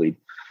female lead.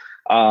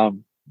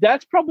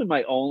 That's probably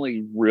my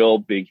only real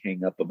big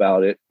hang up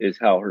about it, is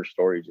how her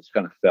story just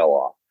kind of fell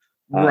off.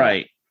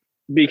 Right.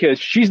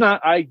 Because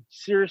I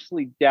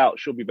seriously doubt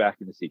she'll be back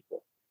in the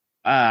sequel.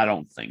 I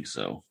don't think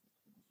so.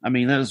 I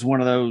mean, that was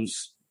one of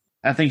those,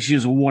 I think she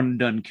was a one and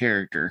done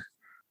character.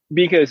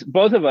 Because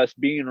both of us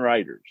being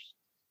writers,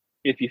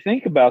 if you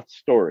think about the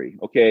story,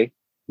 okay,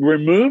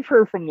 remove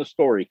her from the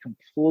story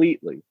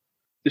completely,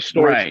 the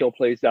story still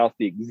plays out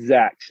the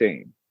exact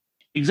same.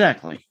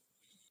 Exactly.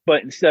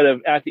 But instead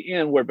of at the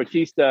end where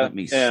Batista Let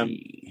me and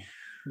see.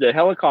 the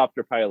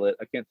helicopter pilot,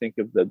 I can't think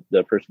of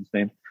the person's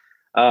name.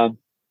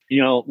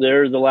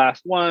 They're the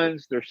last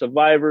ones. They're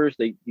survivors.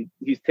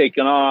 He's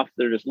taken off.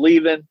 They're just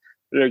leaving.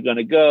 They're going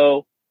to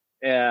go.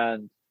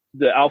 And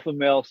the alpha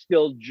male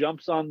still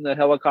jumps on the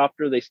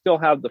helicopter. They still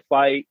have the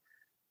fight.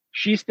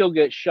 She still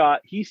gets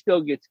shot. He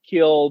still gets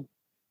killed.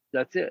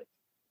 That's it.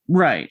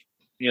 Right.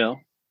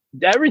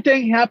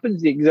 Everything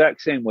happens the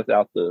exact same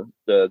without the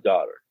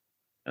daughter.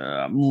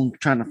 I'm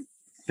trying to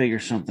figure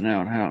something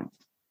out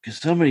because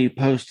somebody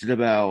posted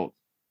about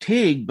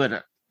Tig,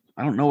 but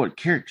I don't know what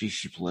character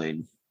she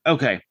played.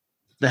 Okay,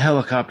 the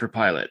helicopter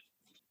pilot.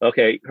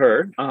 Okay,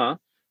 her. All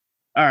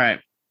right,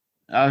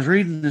 I was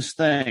reading this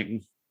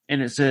thing,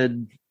 and it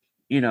said,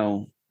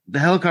 the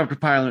helicopter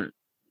pilot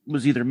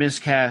was either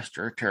miscast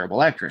or a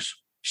terrible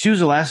actress. She was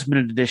a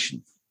last-minute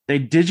addition. They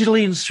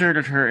digitally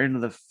inserted her into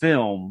the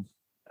film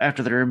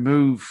after they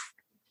removed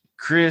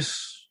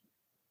Chris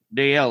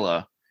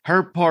D'Elia.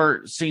 Her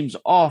part seems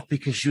off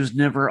because she was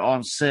never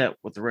on set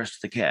with the rest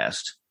of the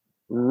cast.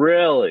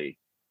 Really?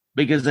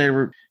 Because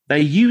they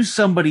used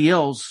somebody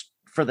else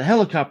for the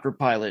helicopter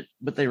pilot,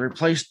 but they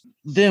replaced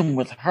them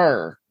with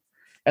her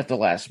at the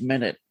last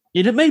minute.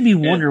 And it made me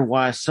wonder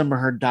why some of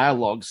her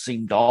dialogue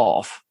seemed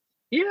off.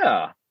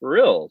 Yeah, for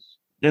reals.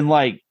 And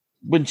like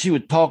when she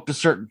would talk to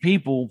certain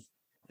people,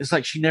 it's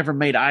like she never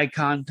made eye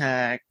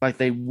contact. Like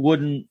they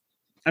wouldn't.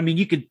 I mean,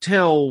 you could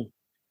tell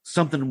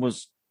something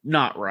was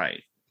not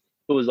right.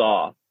 It was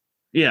off.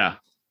 Yeah.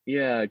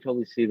 Yeah, I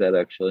totally see that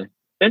actually.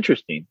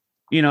 Interesting.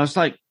 It's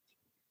like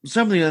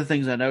some of the other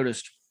things I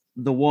noticed.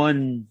 The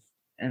one,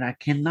 and I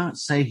cannot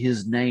say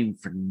his name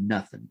for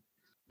nothing.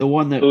 The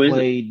one that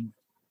played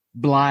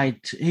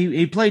Bly,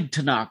 he played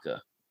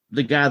Tanaka,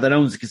 the guy that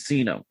owns the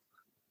casino.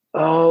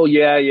 Oh,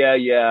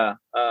 yeah.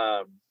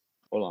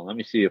 Hold on, let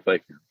me see if I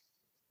can.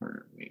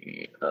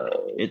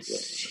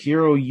 It's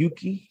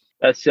Hiroyuki.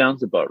 That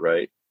sounds about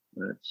right.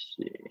 Let's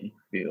see.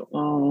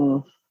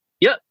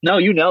 Yeah, no,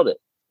 you nailed it.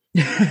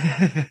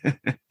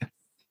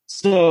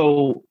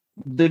 So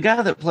the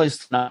guy that plays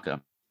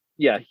Tanaka.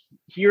 Yeah,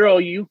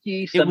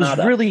 Hiroyuki Sanada. It was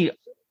really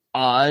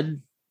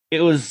odd. It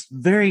was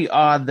very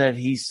odd that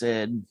he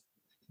said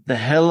the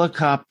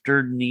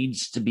helicopter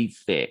needs to be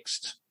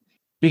fixed.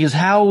 Because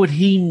how would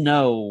he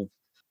know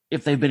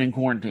if they've been in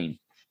quarantine?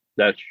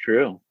 That's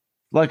true.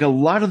 Like a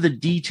lot of the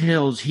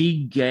details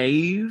he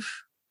gave,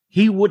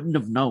 he wouldn't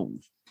have known.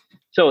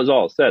 So it was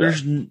all set up.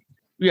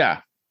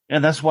 Yeah.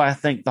 And that's why I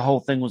think the whole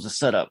thing was a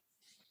setup.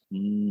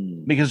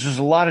 Because there's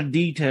a lot of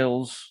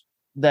details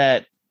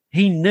that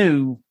he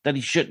knew that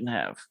he shouldn't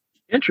have.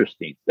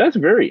 Interesting. That's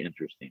very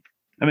interesting.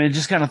 I mean, it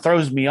just kind of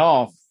throws me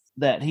off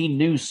that he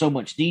knew so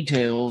much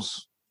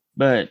details,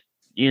 but,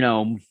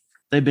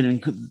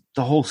 the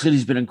whole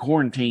city's been in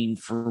quarantine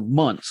for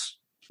months.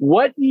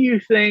 What do you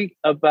think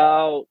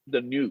about the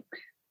nuke?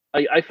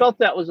 I felt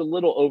that was a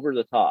little over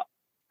the top.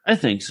 I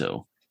think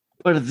so.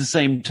 But at the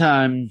same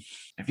time,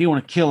 if you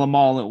want to kill them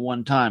all at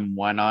one time,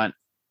 why not?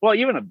 Well,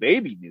 even a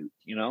baby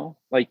nuke,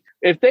 like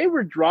if they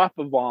were drop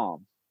a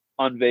bomb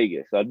on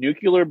Vegas, a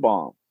nuclear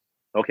bomb,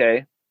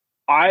 okay,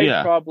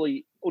 not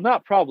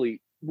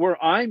probably,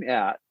 where I'm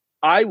at,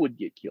 I would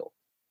get killed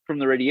from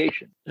the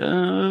radiation.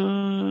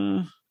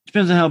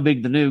 Depends on how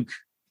big the nuke.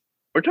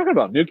 We're talking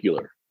about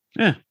nuclear.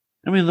 Yeah.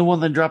 I mean, the one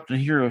that dropped in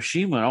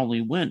Hiroshima only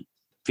went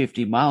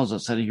 50 miles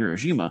outside of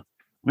Hiroshima.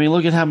 I mean,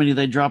 look at how many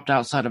they dropped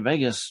outside of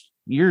Vegas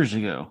years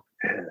ago.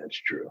 Yeah, that's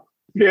true.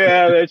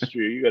 Yeah, that's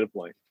true. You got a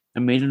point.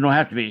 I mean, it don't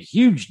have to be a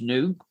huge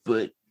nuke,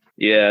 but...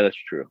 Yeah, that's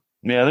true.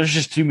 Yeah, there's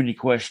just too many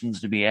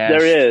questions to be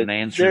asked and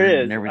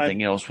answered and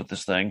everything else with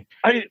this thing.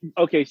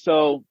 Okay,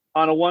 so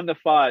on a 1 to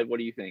 5, what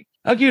do you think?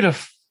 I'll give it a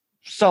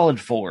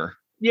solid 4.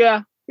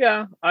 Yeah,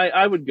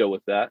 I would go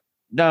with that.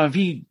 Now, if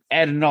you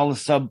add in all the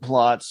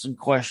subplots and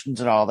questions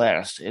and all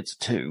that, it's a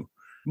 2.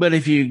 But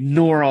if you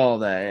ignore all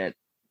that,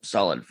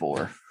 solid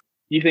 4.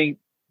 Do you think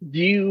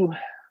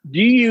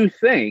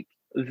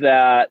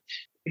that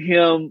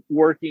him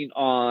working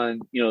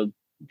on,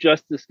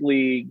 Justice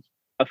League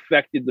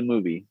affected the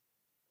movie?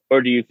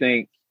 Or do you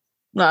think...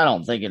 No, I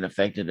don't think it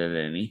affected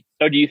it any.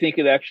 Or do you think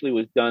it actually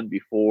was done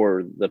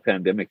before the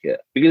pandemic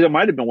hit? Because it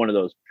might have been one of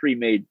those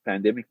pre-made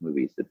pandemic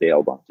movies that they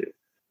held on to.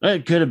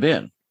 It could have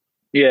been.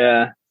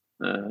 Yeah.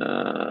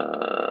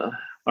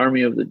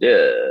 Army of the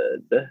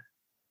Dead.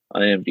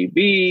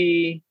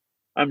 IMDb.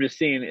 I'm just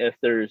seeing if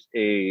there's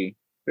a...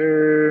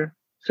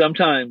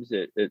 sometimes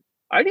it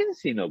I didn't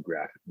see no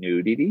graphic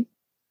nudity.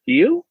 Do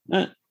you?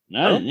 I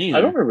didn't either.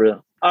 I don't remember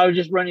that. I was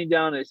just running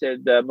down. It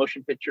said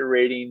motion picture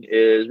rating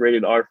is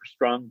rated R for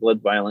strong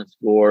blood, violence,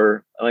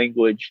 gore,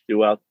 language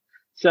throughout,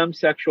 some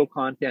sexual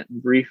content,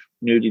 and brief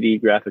nudity,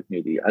 graphic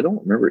nudity. I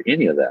don't remember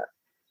any of that.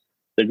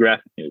 The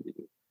graphic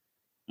nudity.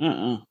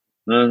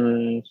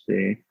 Let's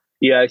see.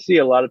 Yeah, I see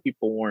a lot of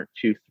people weren't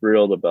too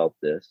thrilled about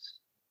this.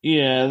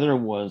 Yeah, there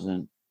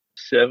wasn't.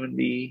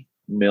 $70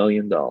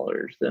 million.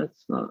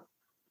 That's not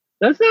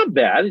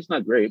bad. It's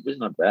not great, but it's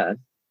not bad.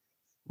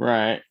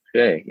 Right.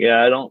 Okay.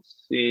 Yeah, I don't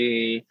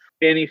see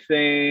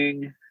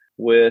anything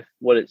with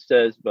what it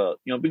says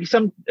about, because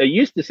it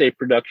used to say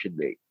production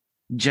date.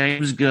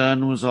 James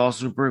Gunn was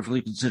also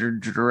briefly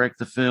considered to direct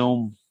the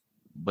film,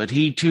 but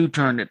he too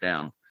turned it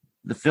down.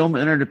 The film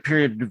entered a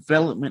period of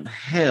development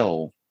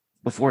hell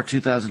before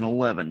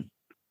 2011.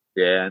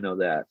 Yeah, I know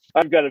that.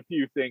 I've got a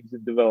few things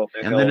in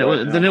development.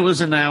 And then it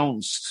was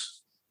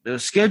announced. It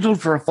was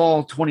scheduled for a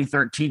fall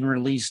 2013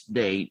 release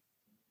date.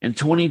 In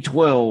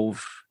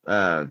 2012,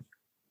 the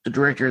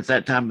director at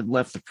that time had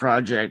left the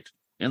project,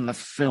 and the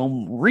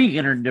film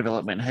re-entered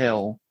development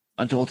hell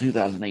until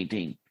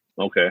 2018.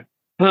 Okay.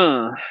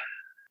 Huh.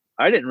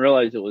 I didn't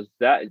realize it was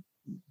that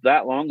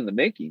long in the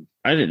making.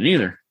 I didn't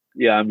either.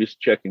 Yeah, I'm just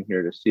checking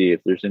here to see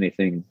if there's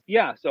anything.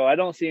 Yeah, so I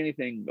don't see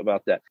anything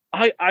about that.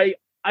 I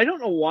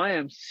don't know why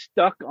I'm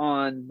stuck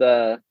on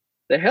the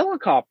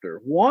helicopter.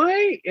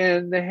 Why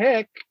in the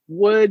heck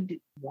why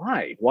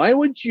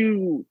would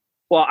you?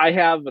 Well, I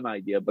have an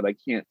idea, but I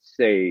can't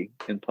say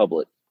in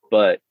public.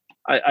 But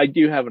I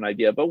do have an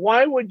idea. But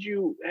why would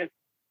you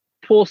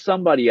pull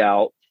somebody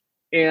out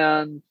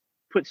and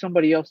put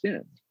somebody else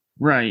in?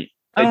 Right.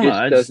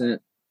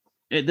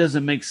 It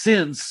doesn't make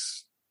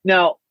sense.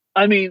 Now,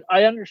 I mean,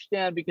 I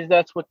understand because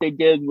that's what they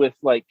did with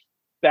like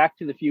Back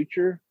to the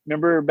Future.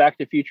 Remember, Back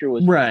to the Future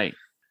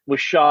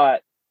was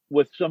shot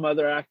with some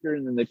other actor,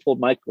 and then they pulled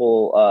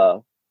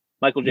Michael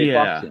J.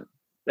 Fox in.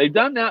 They've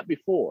done that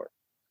before,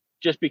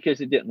 just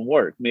because it didn't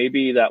work.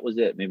 Maybe that was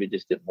it. Maybe it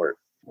just didn't work.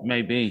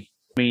 Maybe.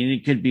 I mean,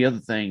 it could be other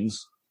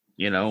things.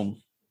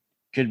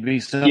 Could be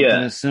something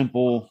as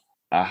simple.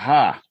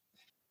 Aha.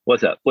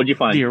 What's up? What'd you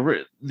find?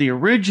 The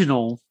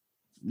original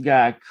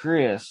guy,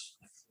 Chris,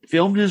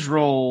 filmed his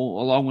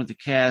role along with the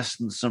cast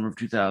in the summer of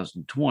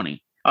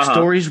 2020.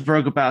 Stories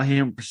broke about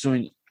him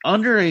pursuing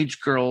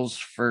underage girls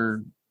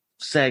for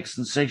sex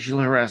and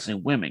sexually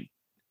harassing women.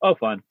 Oh,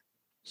 fun.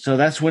 So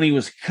that's when he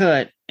was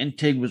cut and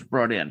Tig was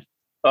brought in.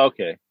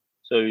 Okay.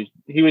 So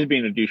he was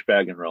being a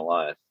douchebag in real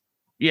life.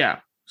 Yeah.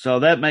 So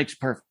that makes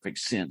perfect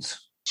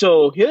sense.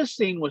 So his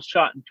scene was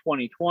shot in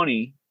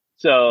 2020.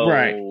 So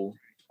right.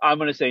 I'm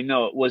going to say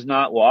no, it was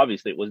not. Well,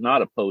 obviously, it was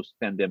not a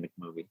post-pandemic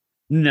movie.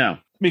 No,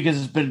 because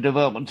it's been in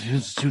development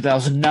since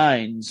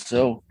 2009.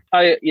 So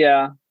I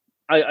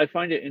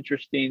find it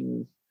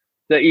interesting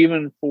that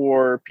even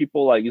for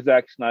people like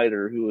Zack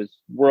Snyder, who is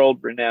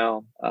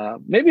world-renowned,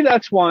 maybe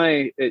that's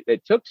why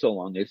it took so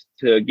long, is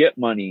to get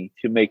money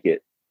to make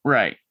it.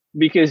 Right.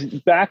 Because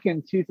back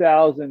in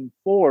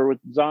 2004 with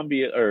Dawn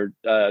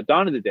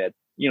of the Dead,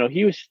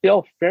 he was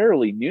still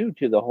fairly new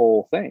to the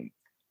whole thing.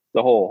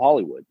 The whole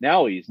Hollywood.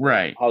 Now he's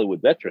a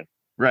Hollywood veteran.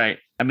 Right.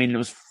 I mean, it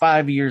was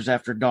 5 years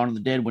after Dawn of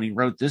the Dead when he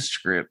wrote this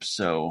script,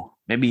 so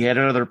maybe he had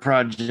other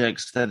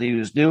projects that he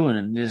was doing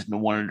and just didn't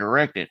want to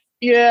direct it.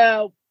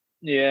 Yeah.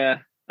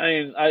 I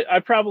mean, I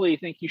probably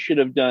think he should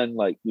have done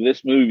like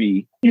this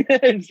movie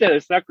instead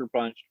of Sucker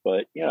Punch,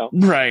 but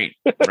Right.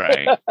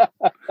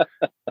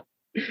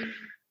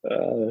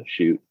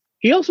 Shoot.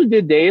 He also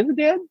did Day of the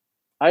Dead?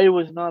 I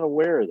was not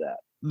aware of that.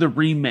 The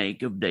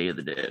remake of Day of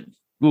the Dead.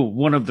 Well,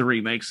 one of the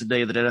remakes of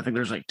Day of the Dead. I think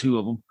there's like two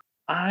of them.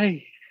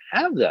 I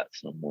have that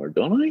somewhere,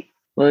 don't I?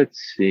 Let's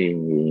see.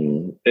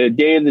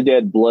 Day of the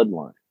Dead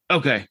Bloodline.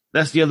 Okay.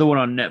 That's the other one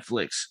on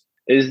Netflix.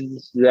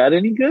 Is that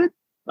any good?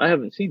 I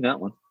haven't seen that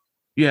one.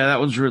 Yeah,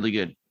 that one's really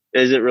good.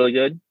 Is it really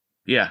good?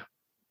 Yeah.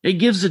 It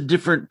gives a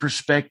different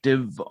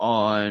perspective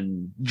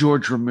on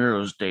George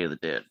Romero's Day of the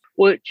Dead.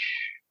 Which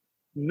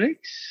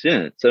makes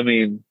sense. I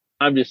mean,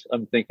 I'm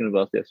thinking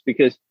about this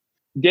because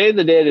Day of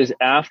the Dead is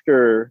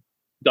after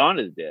Dawn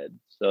of the Dead.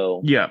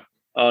 So yeah.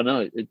 Oh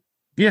no,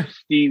 yeah.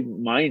 Steve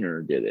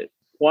Miner did it.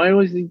 Why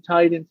was he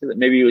tied into that?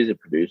 Maybe he was a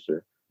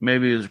producer.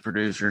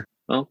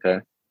 Okay.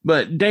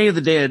 But Day of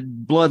the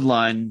Dead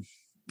Bloodline,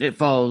 it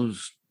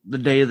follows the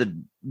day of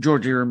the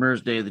George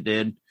Romero's Day of the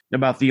Dead,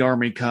 about the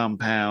army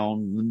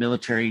compound, the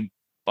military,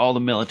 all the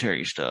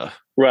military stuff.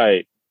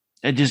 Right.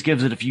 It just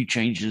gives it a few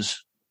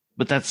changes,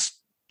 but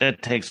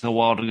that takes a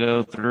while to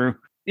go through.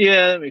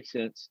 Yeah, that makes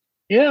sense.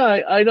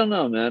 Yeah, I don't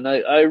know, man.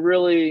 I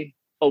really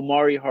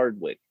Omari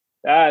Hardwick.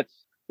 That's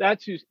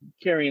who's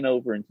carrying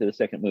over into the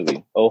second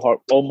movie.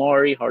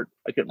 Omari Hardwick.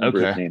 I can't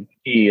remember his name.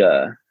 He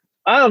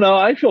I don't know.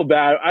 I feel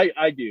bad.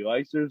 I do.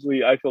 I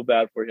feel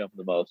bad for him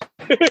the most.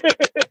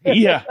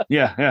 Yeah.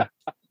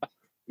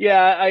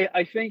 Yeah,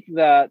 I think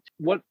that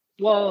I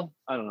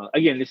don't know.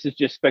 Again, this is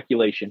just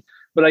speculation,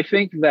 but I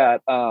think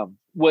that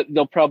what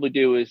they'll probably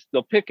do is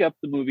they'll pick up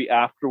the movie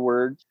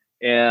afterwards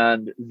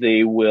and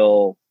they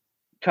will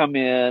come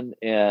in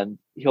and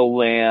he'll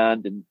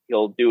land and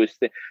he'll do his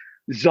thing.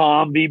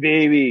 Zombie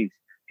babies.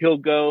 He'll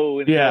go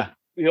and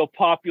he'll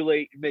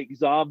populate and make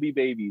zombie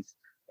babies.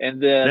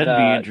 And then that'd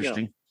be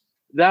interesting.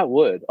 That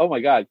would. Oh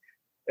my God.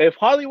 If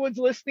Hollywood's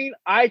listening,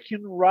 I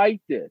can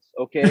write this.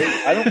 Okay.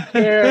 I don't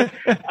care.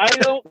 I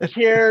don't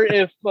care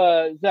if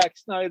Zack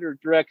Snyder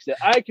directs it.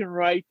 I can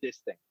write this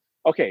thing.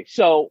 Okay.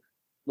 So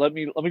let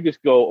me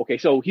just go. Okay.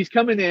 So he's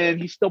coming in,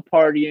 he's still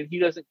partying. He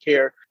doesn't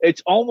care.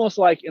 It's almost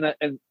like,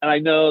 and I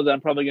know that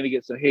I'm probably going to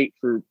get some hate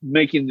for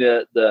making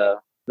the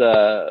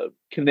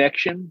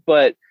connection,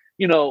 but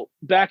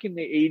back in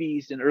the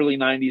 80s and early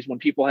 90s when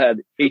people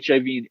had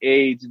HIV and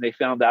AIDS and they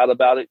found out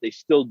about it, they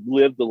still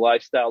lived the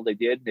lifestyle they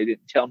did. And they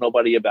didn't tell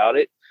nobody about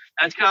it.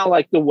 That's kind of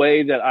like the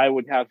way that I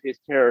would have his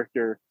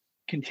character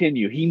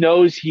continue. He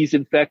knows he's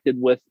infected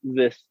with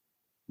this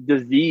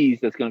disease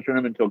that's going to turn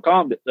him into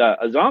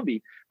a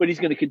zombie, but he's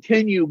going to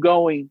continue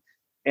going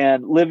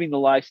and living the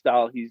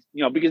lifestyle he's,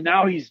 because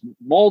now he's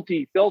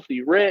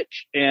filthy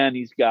rich and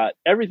he's got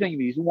everything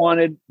he's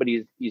wanted, but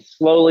he's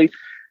slowly.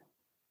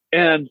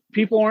 And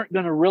people aren't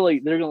going to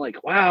they're going to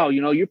like, wow,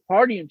 you're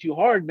partying too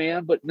hard,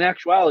 man. But in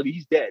actuality,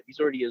 he's dead. He's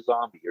already a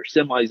zombie or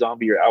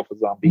semi-zombie or alpha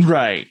zombie.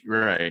 Right.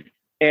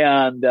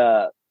 And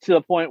to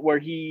the point where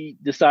he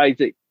decides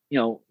that,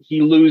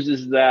 he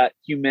loses that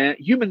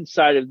human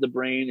side of the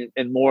brain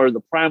and more of the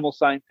primal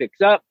side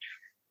picks up.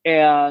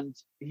 And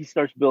he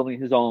starts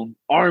building his own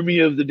Army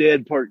of the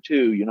Dead Part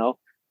 2,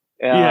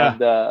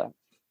 And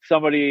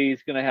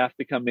somebody's going to have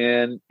to come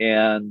in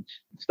and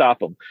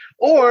stop him.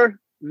 Or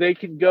they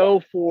can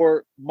go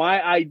for my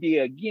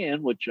idea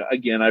again, which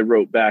again, I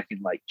wrote back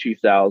in like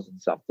 2000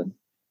 something,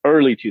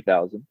 early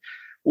 2000,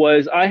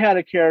 was I had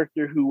a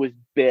character who was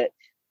bit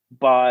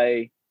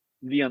by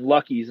the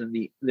Unluckies in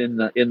the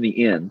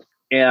end.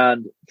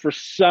 And for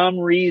some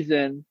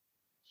reason,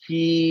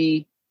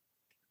 he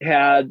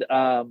had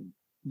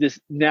this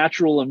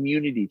natural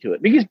immunity to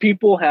it, because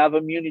people have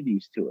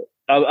immunities to it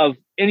of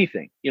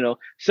anything.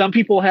 Some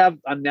people have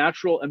a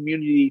natural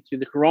immunity to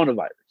the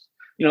coronavirus.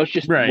 It's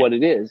just what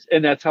it is.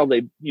 And that's how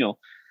they,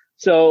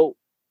 so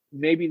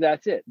maybe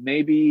that's it.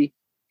 Maybe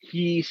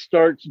he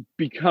starts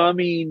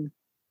becoming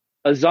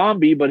a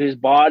zombie, but his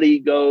body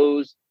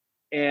goes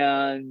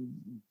and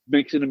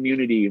makes an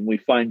immunity and we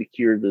find a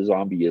cure to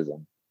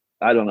zombieism.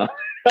 I don't know.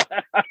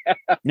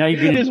 Now you're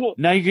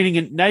getting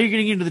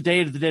into the Day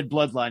of the Dead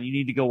bloodline. You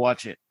need to go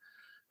watch it.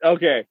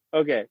 Okay.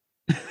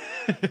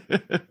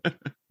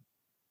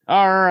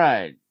 All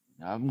right.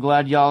 I'm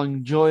glad y'all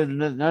enjoyed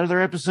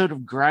another episode of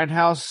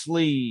Grindhouse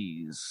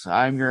Sleaze.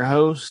 I'm your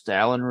host,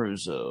 Alan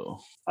Russo.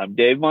 I'm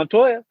Dave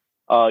Montoya.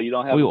 You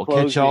don't have. We will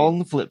catch y'all on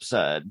the flip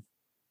side.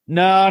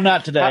 No,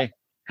 not today.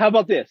 How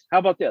about this?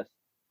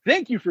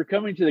 Thank you for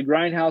coming to the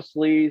Grindhouse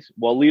Sleaze.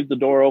 We'll leave the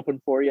door open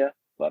for you,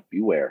 but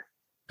beware.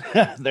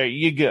 There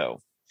you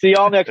go. See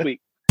y'all next week.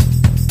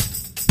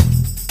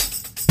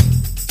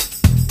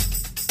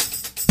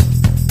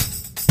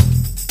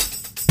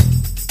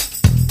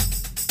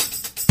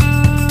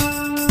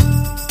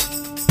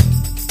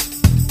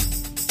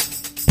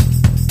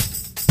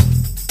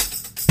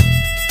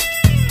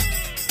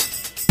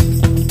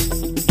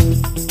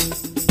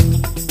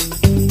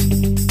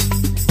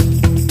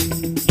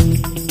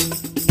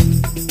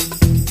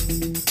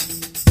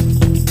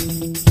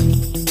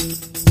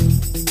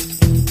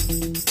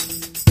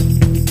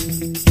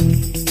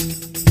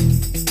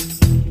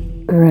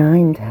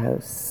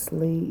 Grindhouse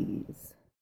Sleaze.